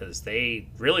out, because they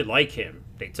really like him.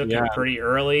 They took him pretty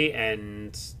early,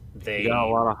 and they got a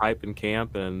lot of hype in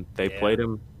camp, and they played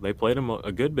him. They played him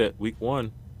a good bit week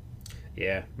 1.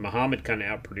 Yeah, Muhammad kind of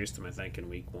outproduced him, I think, in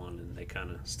week 1, and they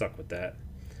kind of stuck with that.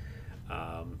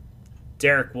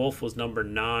 Derek Wolfe was number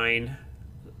 9.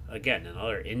 Again,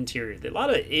 another interior. A lot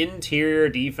of interior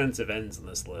defensive ends on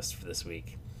this list for this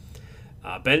week.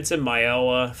 Benson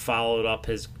Mayowa followed up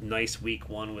his nice week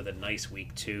 1 with a nice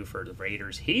week 2 for the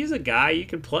Raiders. He's a guy you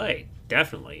can play,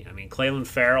 definitely. I mean, Cleveland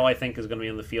Farrell, I think, is going to be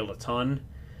on the field a ton.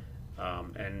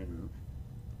 And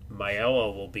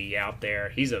Mayowa will be out there.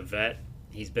 He's a vet.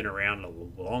 He's been around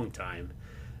a long time.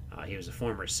 He was a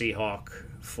former Seahawk,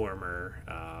 former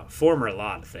a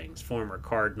lot of things, former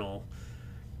Cardinal.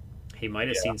 He might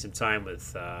have seen some time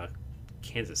with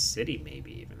Kansas City,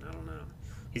 maybe even. I don't know.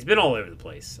 He's been all over the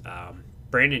place.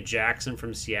 Brandon Jackson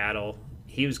from Seattle.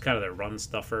 He was kind of the run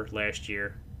stuffer last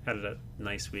year. Had a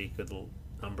nice week with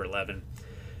number 11.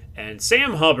 And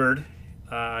Sam Hubbard,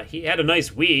 he had a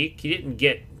nice week. He didn't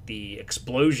get the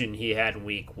explosion he had in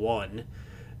week 1,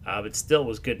 but still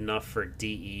was good enough for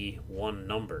DE1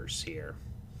 numbers here.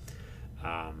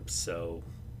 So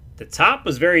the top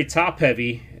was very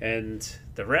top-heavy, and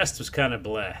the rest was kind of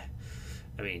bleh.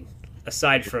 I mean,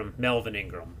 aside from Melvin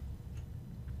Ingram.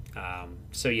 I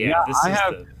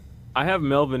have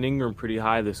Melvin Ingram pretty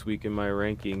high this week in my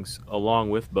rankings, along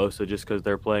with Bosa, just because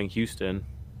they're playing Houston.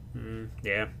 I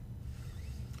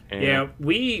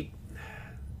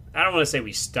don't want to say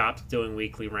we stopped doing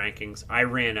weekly rankings. I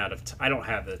ran out of I don't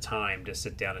have the time to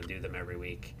sit down and do them every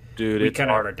week. Dude, we kind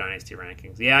of have our dynasty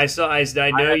rankings. Yeah,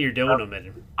 I know you're doing them.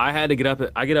 And I had to get up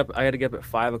I had to get up at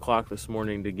 5:00 this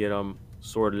morning to get them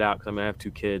sorted out, because I have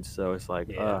 2 kids, so it's like,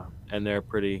 and they're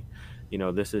pretty.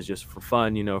 This is just for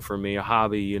fun, for me, a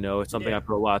hobby, it's something I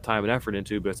put a lot of time and effort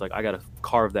into, but it's like I got to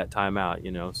carve that time out,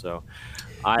 so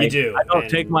I don't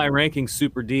take my rankings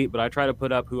super deep, but I try to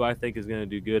put up who I think is going to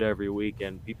do good every week,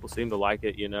 and people seem to like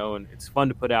it, and it's fun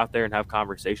to put out there and have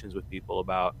conversations with people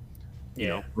about,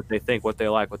 what they think, what they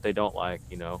like, what they don't like,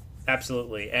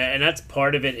 Absolutely. And that's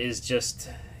part of it is just,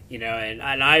 and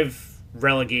I've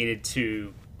relegated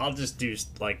to, I'll just do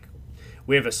like,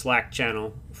 we have a Slack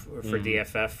channel for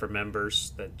DFF for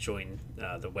members that join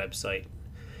the website.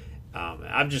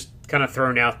 I've just kind of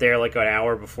thrown out there like an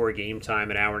hour before game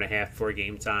time, an hour and a half before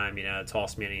game time,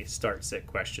 toss me any start-sit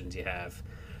questions you have.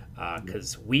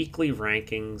 Because weekly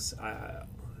rankings,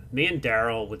 me and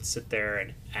Daryl would sit there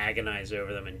and agonize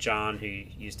over them. And John, who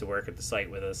used to work at the site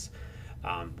with us,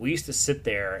 we used to sit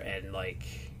there and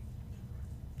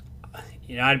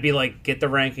I'd be like, get the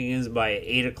rankings by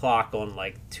 8 o'clock on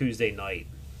Tuesday night.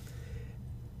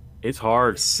 It's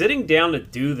hard. Sitting down to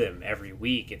do them every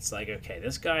week, it's like, okay,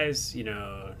 this guy's,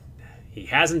 he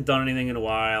hasn't done anything in a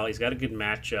while. He's got a good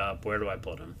matchup. Where do I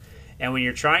put him? And when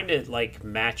you're trying to,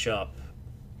 match up,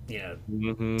 20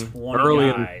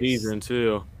 early guys, in the season,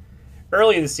 too.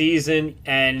 Early in the season,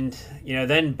 and,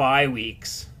 then bye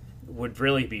weeks would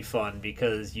really be fun,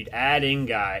 because you'd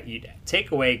you'd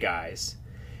take away guys,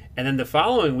 and then the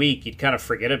following week you'd kind of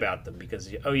forget about them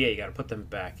because, you got to put them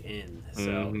back in.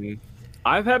 So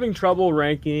I'm having trouble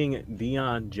ranking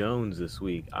Deion Jones this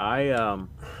week.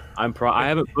 I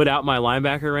haven't put out my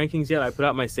linebacker rankings yet. I put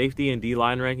out my safety and D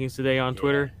line rankings today on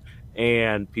Twitter,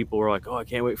 and people were like, "Oh, I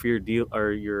can't wait for your deal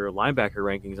or your linebacker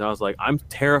rankings." And I was like, "I'm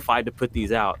terrified to put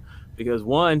these out because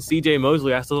one, C.J.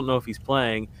 Mosley, I still don't know if he's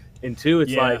playing, and two,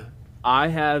 it's like I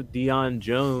have Deion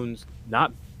Jones.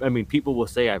 People will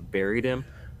say I've buried him,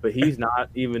 but he's not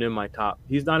even in my top.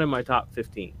 He's not in my top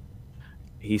 15.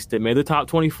 He's still made the top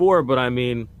 24, but I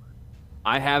mean."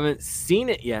 I haven't seen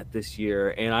it yet this year,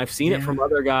 and I've seen it from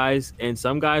other guys, and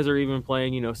some guys are even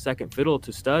playing, second fiddle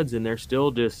to studs, and they're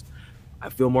still just – I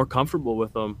feel more comfortable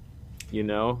with them,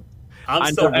 I'm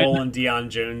still rolling Deion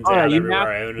Jones out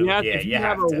everywhere I own him. You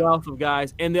have a wealth of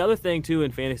guys. And the other thing, too,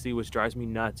 in fantasy, which drives me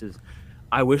nuts, is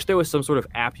I wish there was some sort of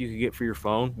app you could get for your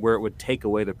phone where it would take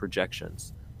away the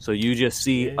projections. So you just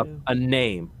see a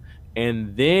name.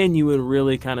 And then you would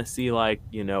really kind of see, what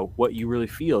you really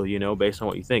feel, based on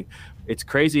what you think. It's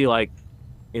crazy,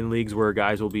 in leagues where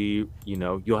guys will be,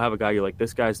 you'll have a guy, you're like,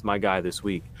 this guy's my guy this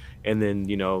week. And then,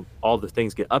 all the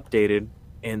things get updated,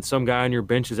 and some guy on your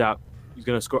bench is out. He's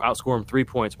going to outscore him 3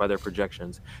 points by their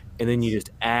projections. And then you just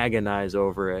agonize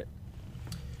over it.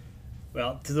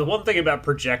 Well, the one thing about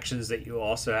projections that you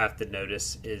also have to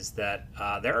notice is that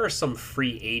there are some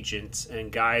free agents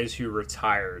and guys who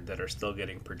retired that are still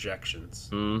getting projections.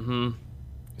 Mm-hmm.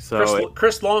 So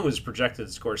Chris Long was projected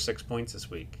to score 6 points this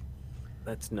week.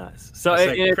 That's nuts. So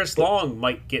Chris Long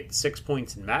might get 6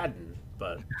 points in Madden,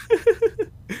 but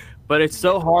but it's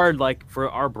so hard, for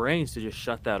our brains to just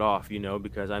shut that off,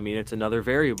 because it's another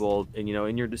variable, and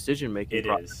in your decision making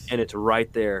process, and it's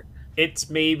right there. It's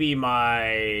maybe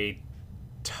my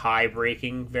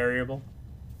tie-breaking variable.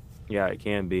 Yeah, it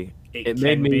can be. It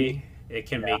can be. It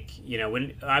can make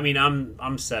when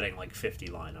I'm setting 50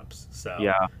 lineups. So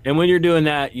yeah, and when you're doing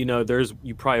that, you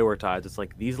prioritize. It's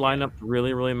like these lineups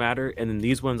really, really matter, and then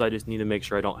these ones I just need to make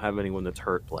sure I don't have anyone that's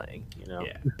hurt playing.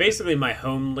 Yeah, basically my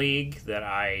home league that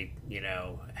I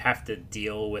have to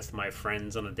deal with my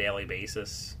friends on a daily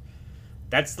basis.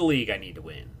 That's the league I need to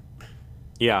win.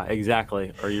 Yeah,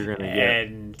 exactly. Or you're gonna get.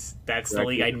 And that's the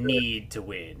league I need to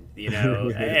win.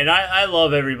 And I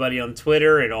love everybody on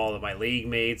Twitter and all of my league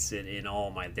mates in all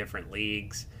my different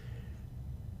leagues.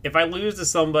 If I lose to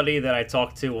somebody that I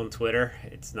talk to on Twitter,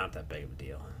 it's not that big of a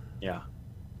deal. Yeah.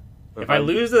 If I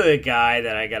lose to the guy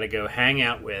that I got to go hang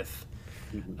out with,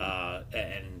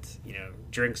 and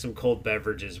drink some cold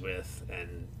beverages with,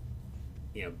 and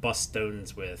bust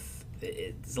stones with,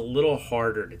 it's a little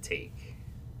harder to take.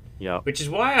 Yeah. Which is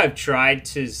why I've tried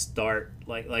to start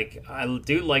I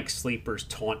do like Sleeper's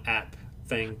taunt app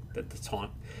thing, the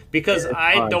taunt, because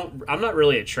I'm not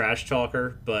really a trash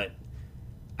talker, but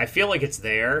I feel like it's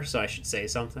there, so I should say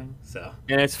something. So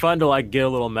and it's fun to get a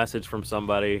little message from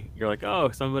somebody. You're like, oh,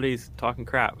 somebody's talking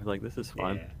crap. You're like, this is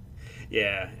fun.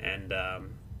 Yeah. And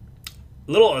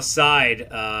little aside,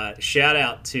 shout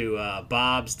out to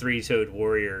Bob's Three-Toed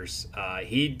Warriors.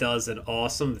 He does an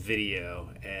awesome video,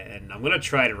 and I'm going to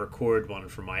try to record one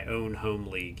for my own home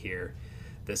league here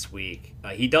this week.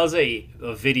 He does a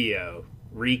video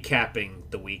recapping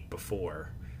the week before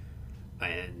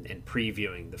and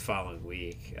previewing the following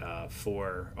week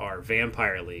for our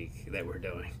Vampire League that we're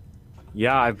doing.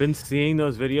 Yeah, I've been seeing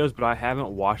those videos, but I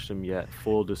haven't watched them yet.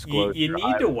 Full disclosure, you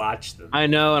need to watch them. I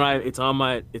know, and it's on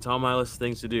my list of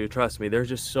things to do. Trust me, there's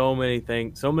just so many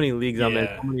things, so many leagues I'm in,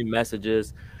 so many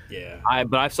messages. Yeah,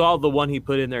 but I saw the one he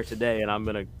put in there today, and I'm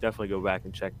gonna definitely go back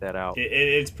and check that out.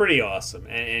 It's pretty awesome,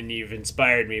 and you've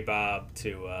inspired me, Bob,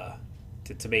 to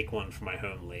make one for my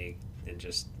home league and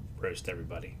just roast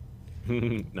everybody.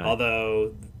 Nice.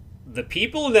 Although the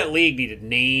people in that league need to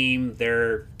name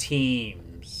their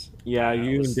teams. Yeah,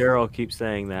 you and Daryl keep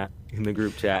saying that in the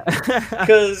group chat.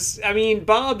 Because,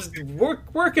 Bob's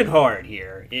working hard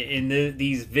here in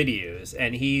these videos,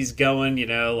 and he's going,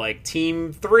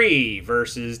 Team 3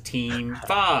 versus Team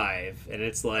 5. And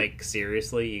it's like,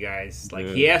 seriously, you guys?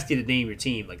 He asked you to name your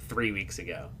team 3 weeks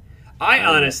ago. I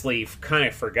honestly kind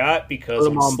of forgot because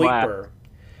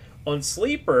on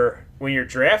Sleeper, when you're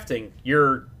drafting,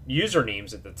 your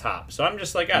username's at the top. So I'm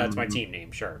just like, that's my team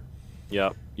name, sure.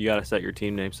 Yep, you got to set your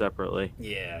team name separately.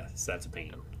 Yeah, so that's a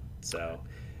pain. So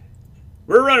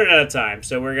we're running out of time,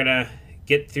 so we're going to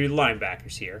get through the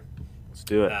linebackers here. Let's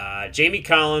do it. Jamie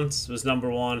Collins was number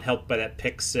one, helped by that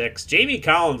pick 6. Jamie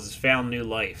Collins has found new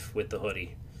life with the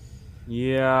hoodie.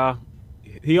 Yeah,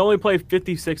 he only played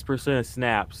 56% of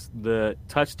snaps. The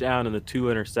touchdown and the 2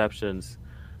 interceptions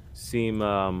seem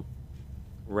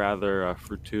rather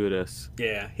fortuitous.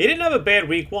 Yeah, he didn't have a bad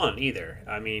week 1 either.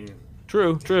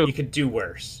 True. You could do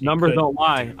worse. Numbers don't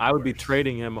lie. I would be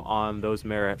trading him on those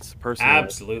merits personally.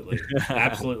 Absolutely.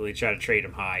 Absolutely try to trade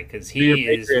him high because he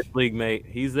is Patriots league mate.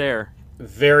 He's there.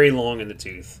 very long in the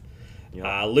tooth.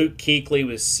 Yeah. Luke Kuechly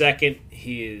was second.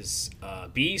 He is a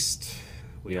beast.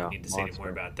 We don't need to say any monster. more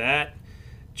about that.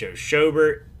 Joe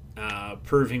Schobert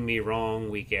proving me wrong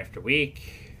week after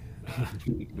week.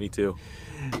 Me too.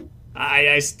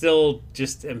 I still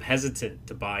just am hesitant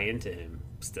to buy into him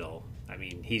still. I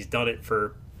mean, he's done it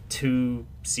for 2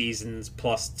 seasons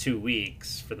plus 2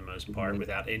 weeks for the most part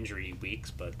without injury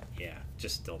weeks, but yeah,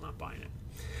 just still not buying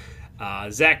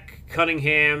it. Zach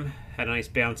Cunningham had a nice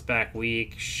bounce back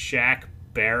week. Shaq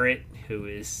Barrett, who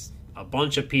is a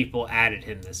bunch of people added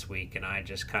him this week, and I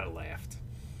just kind of laughed.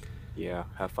 Yeah,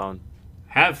 have fun.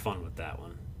 Have fun with that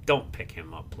one. Don't pick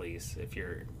him up, please, if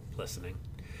you're listening.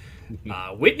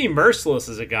 Whitney Merciless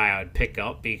is a guy I would pick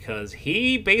up because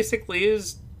he basically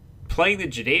is playing the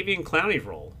Jadeveon Clowney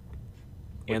role.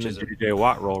 And the J.J.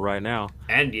 Watt role right now.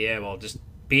 And, yeah, well, just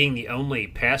being the only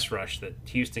pass rush that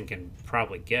Houston can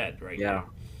probably get right now.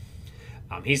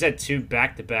 He's had 2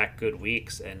 back-to-back good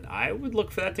weeks, and I would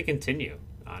look for that to continue,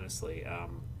 honestly.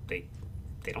 They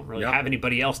don't really have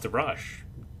anybody else to rush.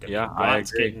 Yeah, Watt's I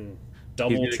agree. getting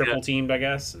double, triple teamed, I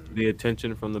guess. And, the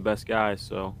attention from the best guys,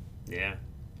 so. yeah.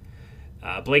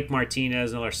 Blake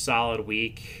Martinez, another solid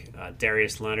week.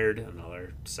 Darius Leonard,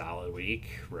 another solid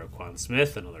week. Roquan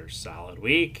Smith, another solid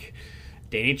week.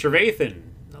 Danny Trevathan,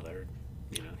 another,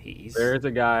 he's... There's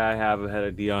a guy I have ahead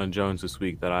of Deion Jones this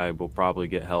week that I will probably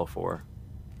get hell for.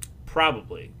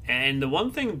 Probably. And the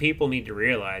one thing people need to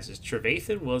realize is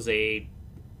Trevathan was an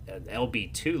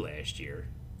LB2 last year.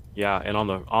 Yeah, and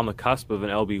on the cusp of an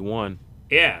LB1.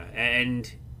 Yeah,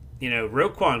 and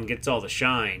Roquan gets all the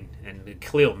shine, and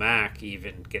Khalil Mack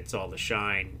even gets all the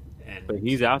shine. But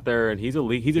he's out there, and he's a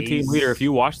team leader. If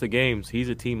you watch the games, he's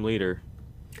a team leader.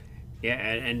 Yeah,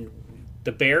 and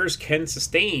the Bears can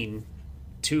sustain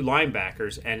 2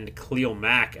 linebackers and Khalil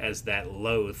Mack as that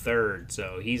low third.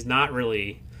 So he's not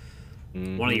really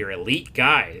one of your elite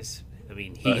guys. I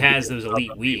mean, he has those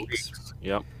elite weeks.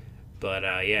 Yep. But,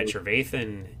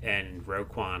 Trevathan and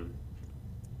Roquan.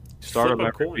 Start them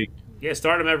every week. Yeah,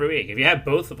 start them every week. If you have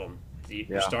both of them,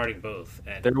 you're starting both.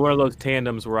 And they're one of those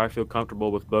tandems where I feel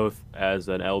comfortable with both as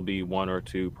an LB 1 or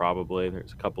 2 probably.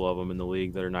 There's a couple of them in the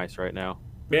league that are nice right now.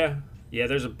 Yeah,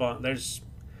 there's a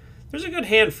good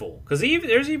handful because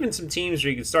there's even some teams where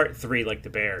you can start 3 like the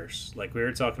Bears. Like we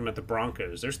were talking about the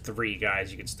Broncos. There's 3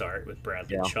 guys you could start with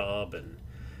Bradley Chubb and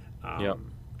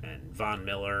Von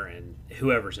Miller and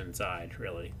whoever's inside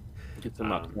really. Get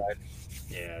them outside.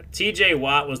 Yeah, T.J.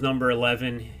 Watt was number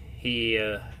 11. He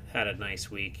had a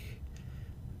nice week.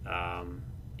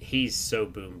 He's so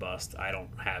boom bust. I don't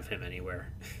have him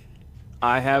anywhere.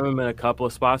 I have him in a couple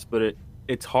of spots, but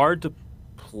it's hard to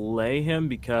play him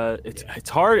because it's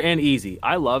hard and easy.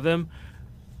 I love him,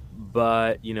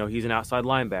 but he's an outside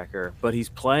linebacker, but he's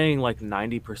playing like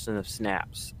 90% of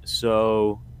snaps.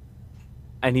 So,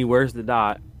 and he wears the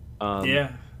dot.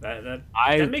 That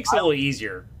makes it a little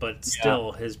easier, but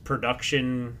still his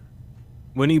production.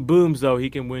 When he booms, though, he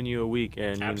can win you a week,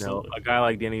 and Absolutely. A guy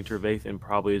like Danny Trevathan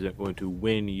probably isn't going to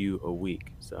win you a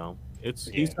week. So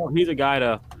he's a guy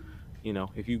to,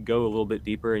 if you go a little bit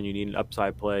deeper and you need an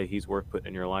upside play, he's worth putting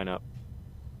in your lineup.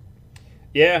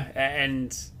 Yeah,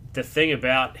 and the thing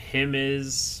about him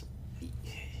is,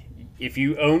 if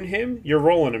you own him, you're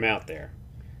rolling him out there,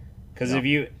 because if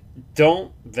you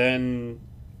don't, then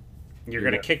you're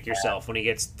going to kick yourself when he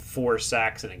gets 4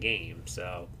 sacks in a game.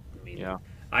 So I mean. Yeah.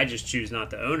 I just choose not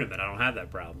to own him, and I don't have that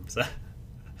problem. So,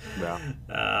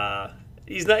 yeah.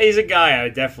 He's a guy I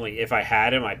would definitely, if I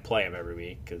had him, I'd play him every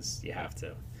week because you have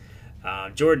to.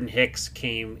 Jordan Hicks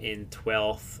came in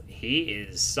 12th. He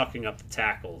is sucking up the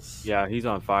tackles. Yeah, he's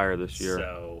on fire this year.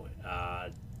 So,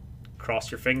 cross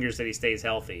your fingers that he stays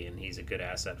healthy, and he's a good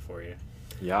asset for you.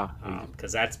 Yeah.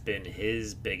 Because that's been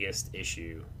his biggest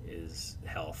issue is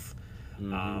health.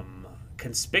 Mm-hmm.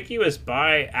 Conspicuous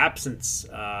by absence,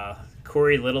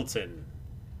 Corey Littleton,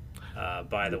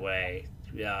 by the way.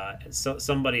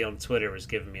 Somebody on Twitter was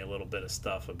giving me a little bit of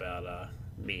stuff about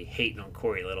me hating on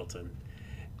Corey Littleton.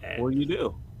 And what do you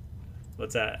do?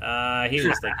 What's that? He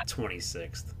was like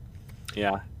 26th.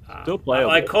 Yeah, still playable.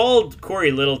 I called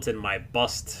Corey Littleton my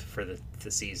bust for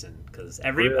the season because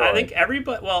I think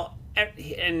everybody. Well,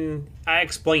 and I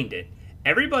explained it.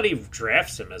 Everybody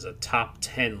drafts him as a top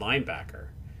 10 linebacker.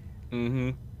 Mm-hmm.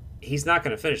 He's not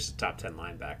going to finish the top 10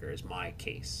 linebacker. Is my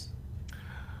case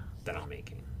that I'm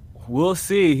making. We'll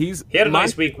see. He had a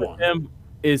nice week 1.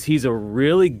 He's a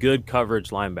really good coverage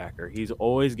linebacker. He's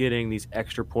always getting these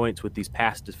extra points with these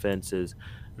pass defenses,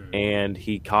 and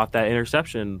he caught that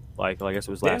interception I guess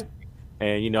it was last week.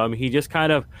 And he just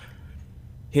kind of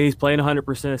he's playing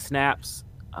 100% of snaps,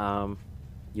 and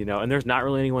there's not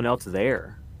really anyone else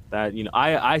there. That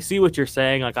I see what you're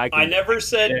saying. Like I never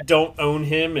said don't own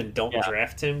him and don't Yeah.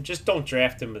 draft him. Just don't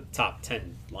draft him a top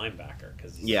 10 linebacker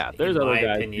because there's in other my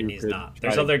guys opinion you he's could not. try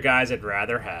There's to- other guys I'd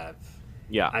rather have.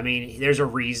 Yeah, I mean, there's a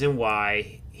reason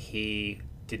why he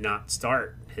did not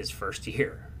start his first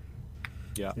year.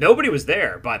 Yeah. Nobody was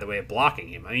there, by the way, blocking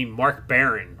him. I mean, Mark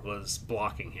Barron was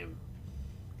blocking him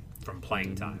from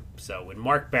playing time. So when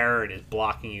Mark Barron is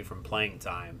blocking you from playing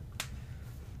time,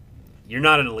 you're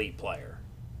not an elite player.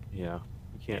 yeah,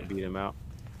 you can't beat him out.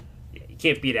 Yeah, you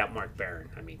can't beat out Mark Barron.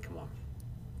 I mean, come on.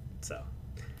 So.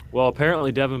 Well,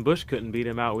 apparently Devin Bush couldn't beat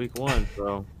him out week 1.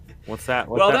 So what's that?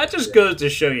 Well, that just goes to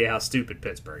show you how stupid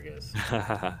Pittsburgh is.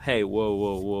 Hey,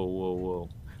 whoa.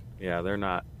 Yeah, they're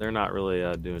not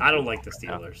really doing. I don't like the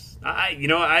Steelers.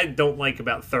 I don't like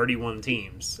about 31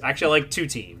 teams. Actually, I like 2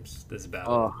 teams. That's about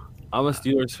it. I'm a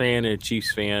Steelers fan and a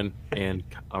Chiefs fan and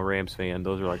a Rams fan.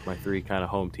 Those are like my 3 kind of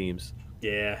home teams.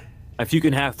 Yeah. If you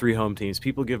can have 3 home teams,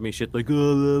 people give me shit like, oh,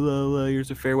 la, la, la, you're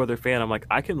a fair weather fan. I'm like,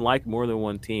 I can like more than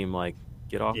one team. Like,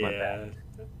 get off my back.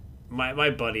 My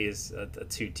buddy is a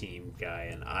 2-team guy,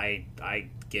 and I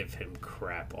give him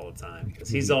crap all the time because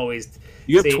he's always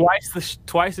You have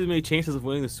twice as many chances of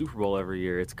winning the Super Bowl every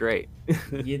year. It's great.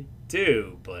 You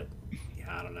do, but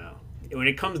I don't know. When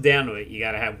it comes down to it, you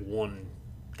got to have one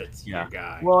that's your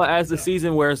guy. Well, as the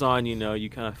season wears on, you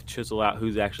kind of chisel out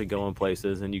who's actually going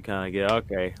places, and you kind of get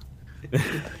okay.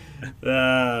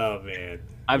 Oh man,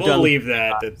 We'll leave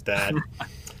that. That's that.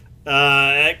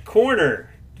 At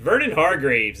corner, Vernon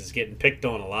Hargraves is getting picked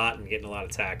on a lot and getting a lot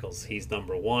of tackles. He's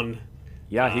number 1.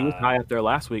 Yeah, he was high up there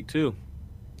last week too.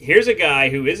 Here's a guy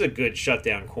who is a good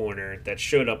shutdown corner that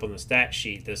showed up on the stat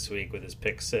sheet this week with his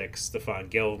pick 6, Stephon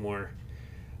Gilmore.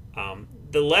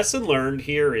 The lesson learned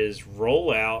here is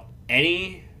roll out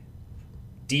any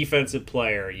defensive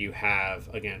player you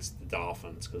have against the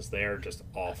Dolphins because they're just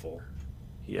awful.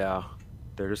 Yeah,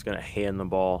 they're just going to hand the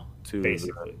ball to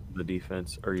the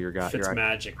defense or your guy.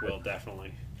 Fitzmagic will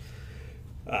definitely.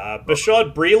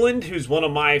 Bashaud Breeland, who's one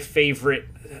of my favorite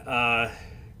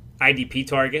IDP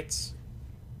targets.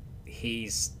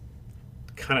 He's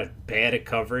kind of bad at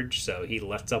coverage, so he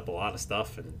lets up a lot of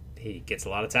stuff and he gets a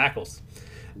lot of tackles.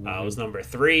 Was number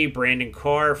 3. Brandon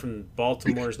Carr from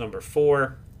Baltimore is number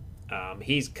 4.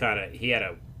 He had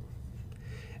a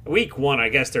week 1. I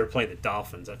guess they were playing the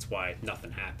Dolphins. That's why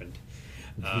nothing happened.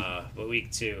 But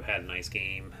week 2 had a nice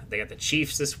game. They got the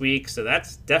Chiefs this week, so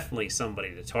that's definitely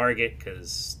somebody to target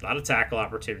because a lot of tackle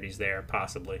opportunities there,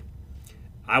 possibly.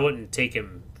 I wouldn't take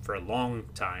him for a long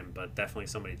time, but definitely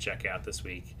somebody to check out this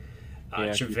week.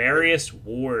 Javarius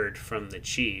Ward from the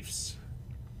Chiefs.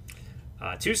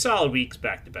 2 solid weeks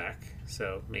back-to-back,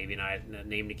 so maybe not a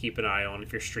name to keep an eye on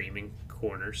if you're streaming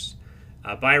corners.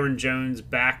 Byron Jones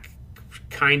back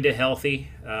kind of healthy,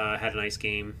 had a nice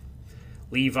game.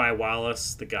 Levi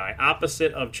Wallace, the guy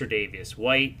opposite of Tre'Davious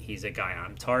White. He's a guy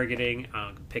I'm targeting,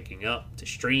 I'm picking up to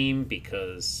stream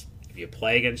because if you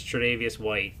play against Tre'Davious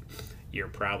White, you're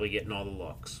probably getting all the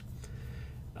looks.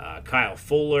 Kyle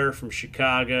Fuller from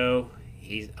Chicago.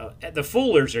 The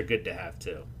Fullers are good to have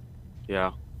too.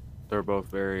 Yeah, they're both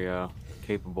very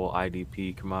capable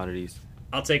IDP commodities.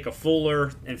 I'll take a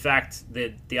Fuller. In fact,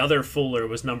 the other Fuller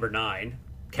was number 9,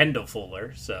 Kendall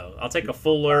Fuller. So I'll take a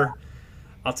Fuller.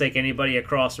 I'll take anybody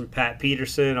across from Pat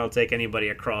Peterson. I'll take anybody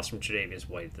across from Tre'Davious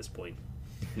White at this point.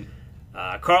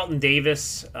 Carlton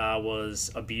Davis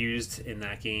was abused in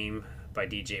that game by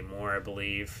DJ Moore, I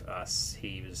believe.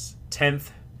 He was 10th.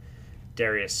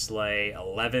 Darius Slay,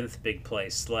 11th. Big play.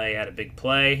 Slay had a big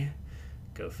play.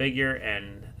 Go figure.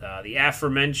 And the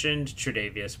aforementioned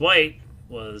Tre'Davious White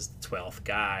was the 12th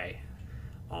guy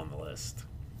on the list.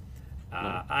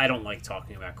 I don't like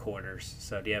talking about corners,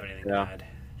 so do you have anything to add?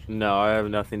 No, I have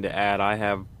nothing to add. I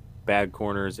have bad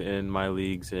corners in my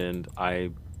leagues, and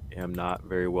I am not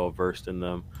very well versed in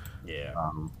them. Yeah.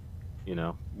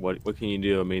 What can you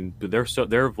do? I mean,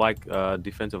 they're like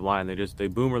defensive line. They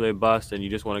boom or they bust, and you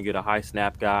just want to get a high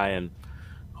snap guy and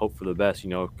hope for the best.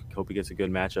 Hope he gets a good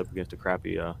matchup against a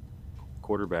crappy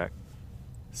quarterback.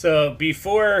 So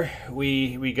before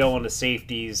we go on to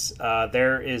safeties,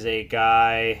 there is a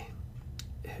guy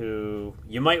who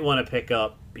you might want to pick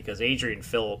up because Adrian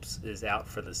Phillips is out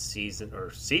for the season,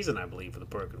 I believe, with a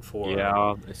broken forearm.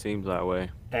 Yeah, it seems that way.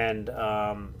 And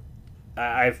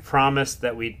I've promised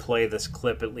that we'd play this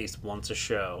clip at least once a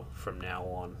show from now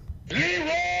on.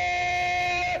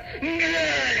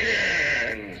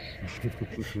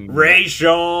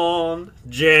 Rayshawn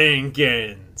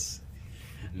Jenkins.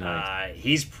 Nice.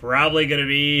 He's probably going to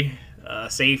be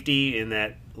safety in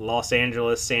that Los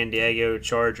Angeles, San Diego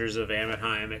Chargers of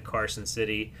Anaheim at Carson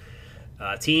City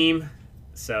team.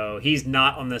 So he's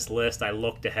not on this list. I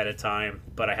looked ahead of time,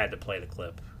 but I had to play the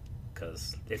clip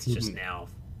because it's just now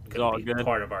all going to be good.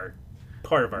 part of our It's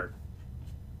part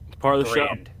of the show.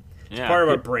 brand. It's Yeah. part of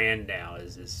our brand now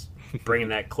is bringing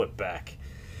that clip back.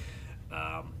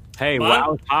 Hey, but-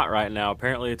 WoW is hot right now.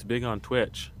 Apparently, it's big on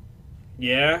Twitch.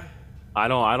 Yeah. I'm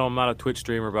not a Twitch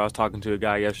streamer, but I was talking to a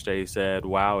guy yesterday. He said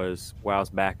WoW's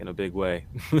back in a big way.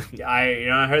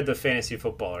 I heard the fantasy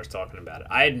footballers talking about it.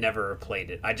 I had never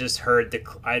played it. I just heard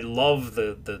I love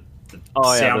the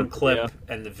sound clip video.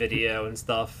 and the video and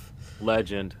stuff.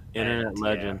 Legend, internet And,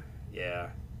 legend. Yeah.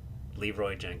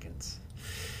 Leroy Jenkins.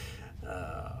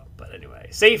 But anyway,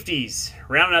 safeties.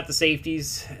 Rounding out the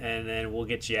safeties, and then we'll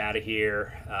get you out of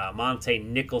here. Monte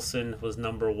Nicholson was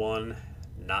number 1.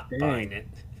 Not Dang. buying it.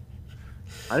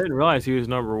 I didn't realize he was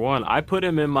number 1. I put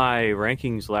him in my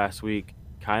rankings last week,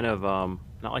 kind of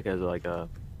not like as like a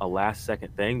last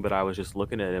second thing, but I was just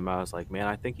looking at him. I was like, man,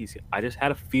 I just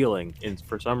had a feeling,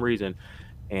 for some reason,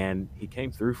 and he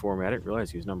came through for me. I didn't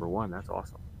realize he was number 1. That's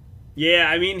awesome. Yeah,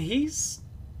 I mean he's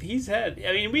had.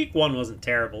 I mean, week 1 wasn't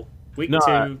terrible. Week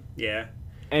 2, yeah.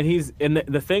 And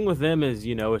the thing with them is,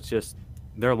 it's just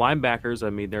they're linebackers. I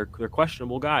mean, they're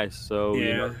questionable guys, so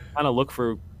kind of look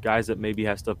for guys that maybe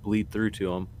have stuff bleed through to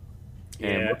them.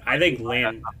 Yeah, I think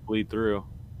Land bleed through.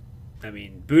 I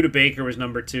mean, Buda Baker was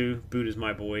number 2. Buda's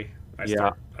my boy. I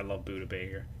love Buda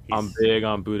Baker. I'm big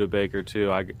on Buda Baker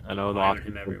too. I know the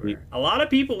him everywhere. A lot of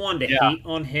people wanted to hate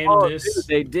on him this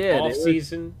they did off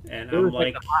season, and it I'm was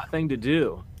like, a hot thing to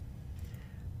do.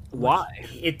 Why?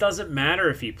 It doesn't matter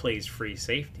if he plays free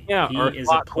safety. Yeah, he or is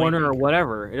slot a corner or playmaker.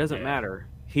 whatever. It doesn't matter.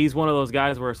 He's one of those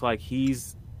guys where it's like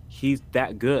he's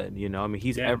that good, I mean,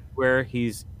 he's everywhere.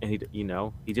 He's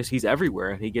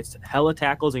everywhere, and he gets hella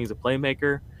tackles, and he's a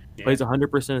playmaker. Yeah. Plays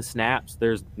 100% of snaps.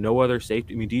 There's no other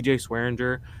safety. I mean, DJ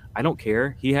Swearinger, I don't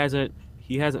care. He hasn't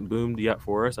boomed yet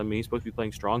for us. I mean, he's supposed to be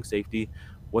playing strong safety.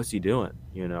 What's he doing?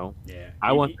 Yeah.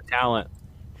 I want the talent.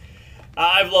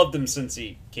 I've loved him since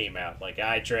he came out. Like,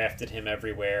 I drafted him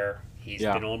everywhere. He's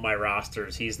been on my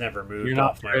rosters. He's never moved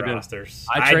off my rosters.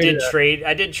 I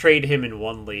did trade him in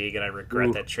one league, and I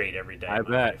regret that trade every day. I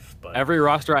bet. Life, but Every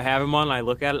roster I have him on, I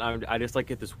look at it, I just like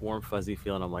get this warm fuzzy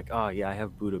feeling. I'm like, oh yeah, I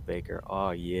have Buda Baker. Oh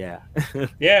yeah.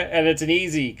 yeah, and it's an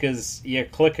easy because you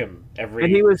click him every.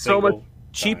 And he was so much single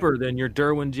cheaper time. than your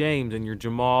Derwin James and your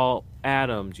Jamal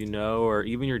Adams, or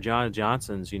even your John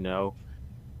Johnsons.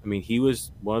 I mean, he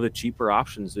was one of the cheaper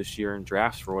options this year in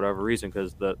drafts for whatever reason,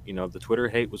 because the Twitter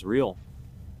hate was real.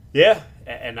 Yeah,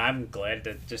 and I'm glad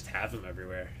to just have him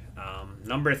everywhere.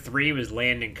 Number 3 was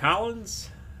Landon Collins.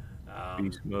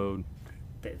 Beast mode.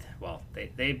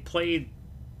 They played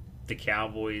the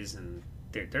Cowboys, and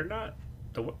they're not.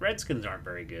 The Redskins aren't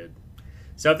very good.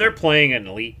 So if they're playing an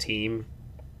elite team,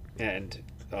 and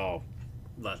they're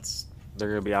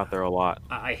gonna be out there a lot.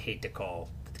 I hate to call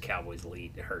the Cowboys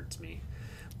elite. It hurts me,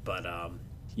 but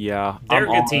yeah, they're a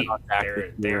good team.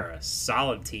 They're a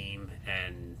solid team,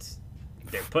 and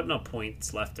they're putting up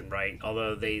points left and right.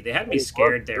 Although they had me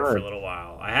scared there for a little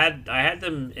while. I had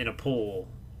them in a pool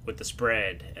with the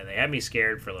spread, and they had me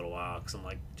scared for a little while because I'm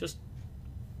like,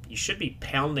 you should be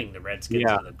pounding the Redskins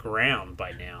on the ground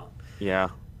by now. Yeah,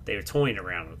 they were toying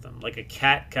around with them like a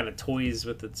cat kind of toys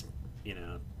with its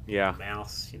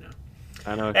mouse.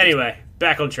 I know. Anyway,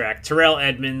 back on track. Terrell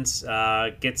Edmonds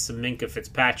gets some Minka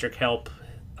Fitzpatrick help.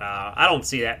 I don't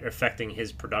see that affecting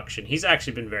his production. He's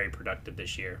actually been very productive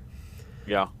this year.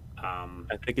 Yeah.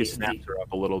 I think his snaps are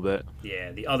up a little bit.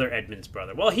 Yeah, the other Edmonds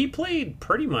brother. Well, he played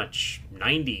pretty much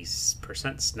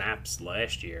 90% snaps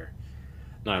last year.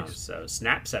 Nice. So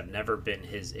snaps have never been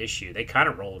his issue. They kind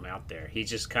of roll him out there. He's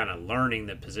just kind of learning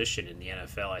the position in the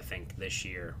NFL, I think, this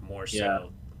year more so. Yeah,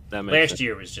 that makes Last sense.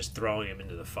 year was just throwing him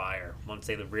into the fire once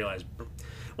they realized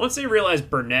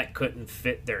Burnett couldn't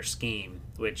fit their scheme,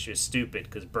 which is stupid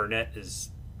because Burnett is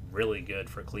really good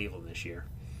for Cleveland this year.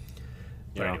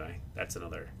 But anyway, that's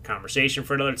another conversation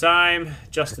for another time.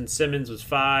 Justin Simmons was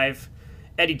 5.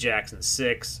 Eddie Jackson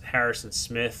 6. Harrison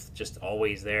Smith just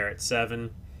always there at 7.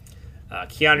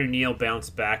 Keanu Neal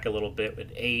bounced back a little bit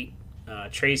with 8.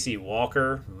 Tracy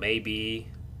Walker may be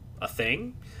a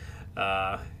thing.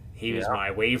 He was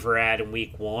my waiver ad in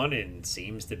week 1 and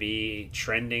seems to be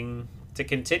trending to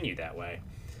continue that way.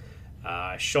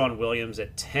 Sean Williams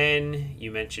at 10.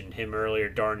 You mentioned him earlier.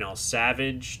 Darnell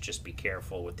Savage. Just be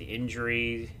careful with the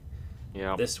injury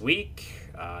this week.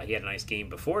 He had a nice game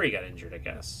before he got injured, I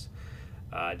guess.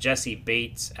 Jesse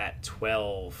Bates at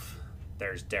 12.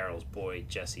 There's Daryl's boy,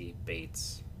 Jesse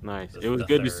Bates. Nice. It was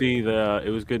good to see the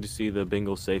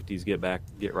Bengals safeties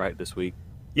get right this week.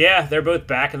 Yeah, they're both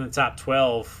back in the top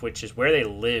 12, which is where they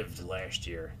lived last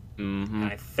year. Mm-hmm.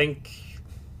 And I think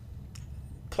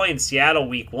playing Seattle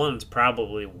week 1 is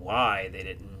probably why they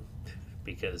didn't,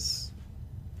 because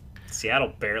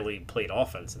Seattle barely played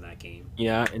offense in that game.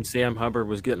 Yeah, and Sam Hubbard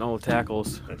was getting all the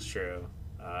tackles. That's true.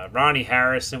 Ronnie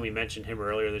Harrison, we mentioned him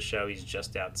earlier in the show. He's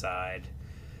just outside,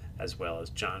 as well as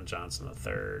John Johnson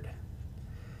III.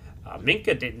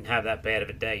 Minka didn't have that bad of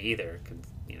a day either,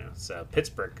 so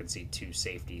Pittsburgh could see 2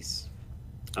 safeties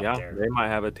up there. They might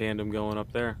have a tandem going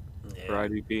up there for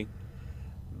IDP.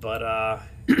 But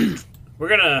we're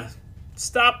going to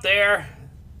stop there.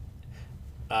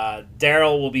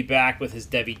 Daryl will be back with his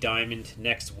Debbie Diamond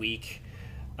next week.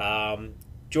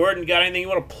 Jordan, got anything you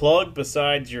want to plug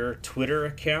besides your Twitter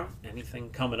account? Anything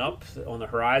coming up on the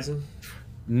horizon?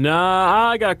 Nah,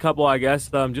 I got a couple, I guess.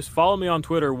 Just follow me on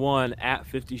Twitter, at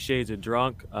 50 Shades of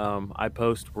Drunk. I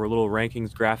post for little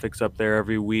rankings graphics up there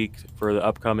every week for the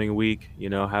upcoming week.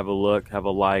 Have a look, have a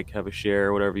like, have a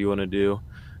share, whatever you want to do.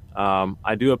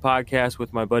 I do a podcast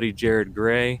with my buddy Jared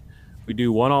Gray. We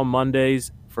do one on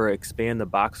Mondays for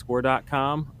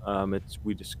expandtheboxscore.com.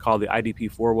 We just call the IDP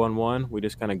 411. We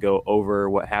just kind of go over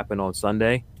what happened on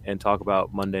Sunday and talk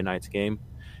about Monday night's game.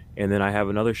 And then I have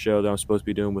another show that I'm supposed to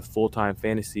be doing with Full Time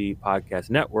Fantasy Podcast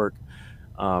Network.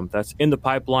 That's in the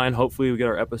pipeline. Hopefully we get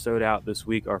our episode out this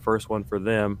week, our first one for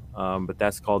them. But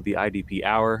that's called the IDP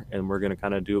Hour, and we're going to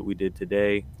kind of do what we did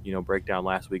today, break down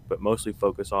last week, but mostly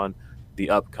focus on the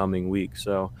upcoming week.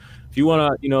 So if you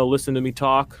want to, listen to me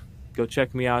talk, go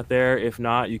check me out there. If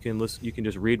not, you can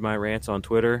just read my rants on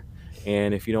Twitter.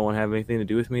 And if you don't want to have anything to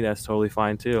do with me, that's totally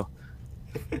fine too.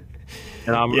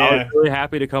 And I was really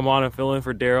happy to come on and fill in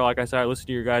for Daryl. Like I said, I listened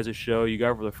to your guys' show. You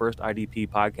guys were the first IDP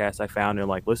podcast I found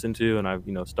and listened to, and I've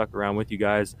stuck around with you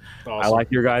guys. Awesome. I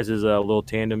like your guys' little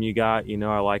tandem you got.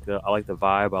 I like the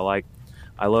vibe.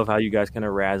 I love how you guys kind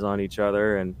of razz on each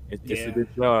other, and it's a good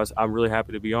show. I'm really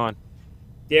happy to be on.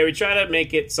 Yeah, we try to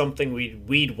make it something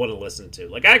we'd want to listen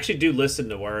to. I actually do listen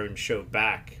to our own show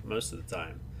back most of the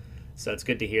time, so it's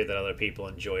good to hear that other people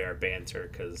enjoy our banter.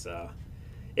 Because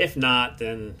if not,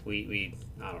 then we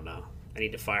I don't know. I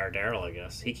need to fire Daryl, I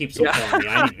guess. He keeps on telling me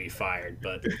I need to be fired.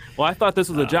 But well, I thought this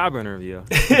was a job interview.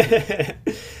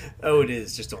 Oh, it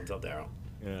is. Just don't tell Daryl.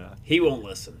 Yeah, he won't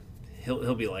listen.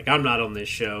 He'll be like, I'm not on this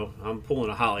show. I'm pulling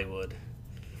a Hollywood.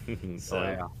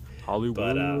 So,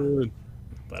 Hollywood.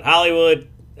 But Hollywood.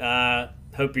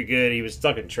 Hope you're good. He was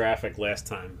stuck in traffic last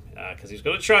time because he was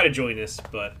going to try to join us,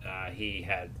 but he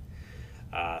had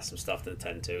some stuff to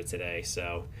attend to today.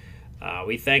 So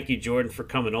we thank you, Jordan, for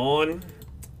coming on.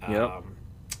 Yep.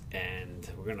 And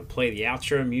we're going to play the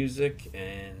outro music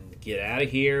and get out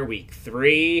of here. Week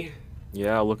 3.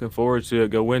 Yeah, looking forward to it.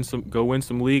 Go win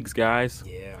some leagues, guys.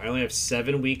 Yeah, I only have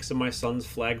 7 weeks of my son's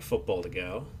flag football to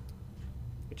go,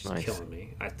 which is killing me.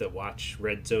 I have to watch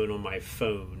Red Zone on my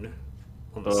phone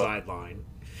on the sideline.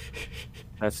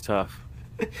 That's tough.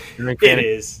 It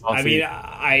is. I mean,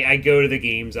 I go to the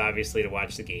games, obviously, to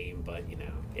watch the game, but,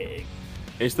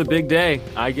 it's the big day.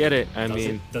 I get it.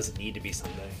 Does it need to be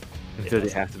Sunday? Does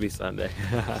it have to be Sunday?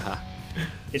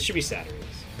 It should be Saturdays.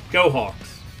 Go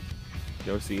Hawks.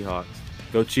 Go Seahawks.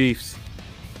 Go Chiefs.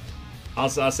 I'll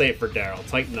say it for Daryl.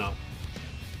 Tighten up.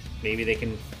 Maybe they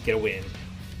can get a win.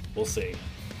 We'll see.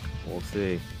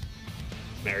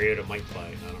 Mariota might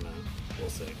play. I don't know. We'll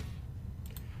see.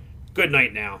 Good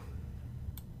night now.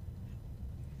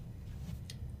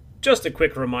 Just a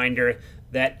quick reminder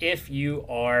that if you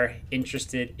are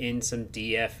interested in some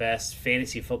DFS,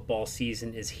 fantasy football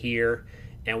season is here,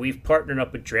 and we've partnered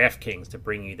up with DraftKings to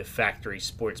bring you the Factory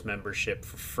Sports membership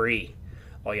for free.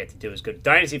 All you have to do is go to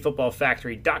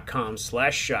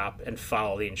dynastyfootballfactory.com/shop and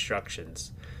follow the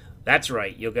instructions. That's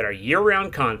right, you'll get our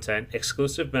year-round content,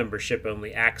 exclusive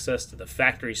membership-only access to the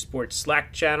Factory Sports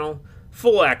Slack channel,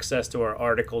 full access to our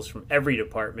articles from every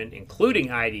department, including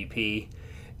IDP,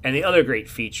 and the other great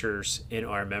features in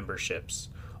our memberships.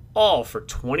 All for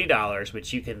 $20,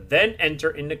 which you can then enter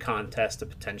into contests to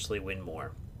potentially win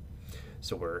more.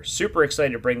 So we're super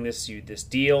excited to bring you this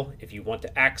deal. If you want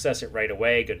to access it right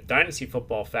away, go to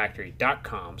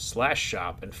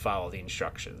dynastyfootballfactory.com/shop and follow the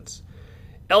instructions.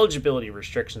 Eligibility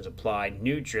restrictions apply.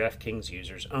 New DraftKings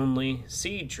users only.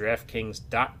 See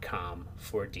DraftKings.com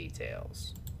for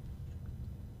details.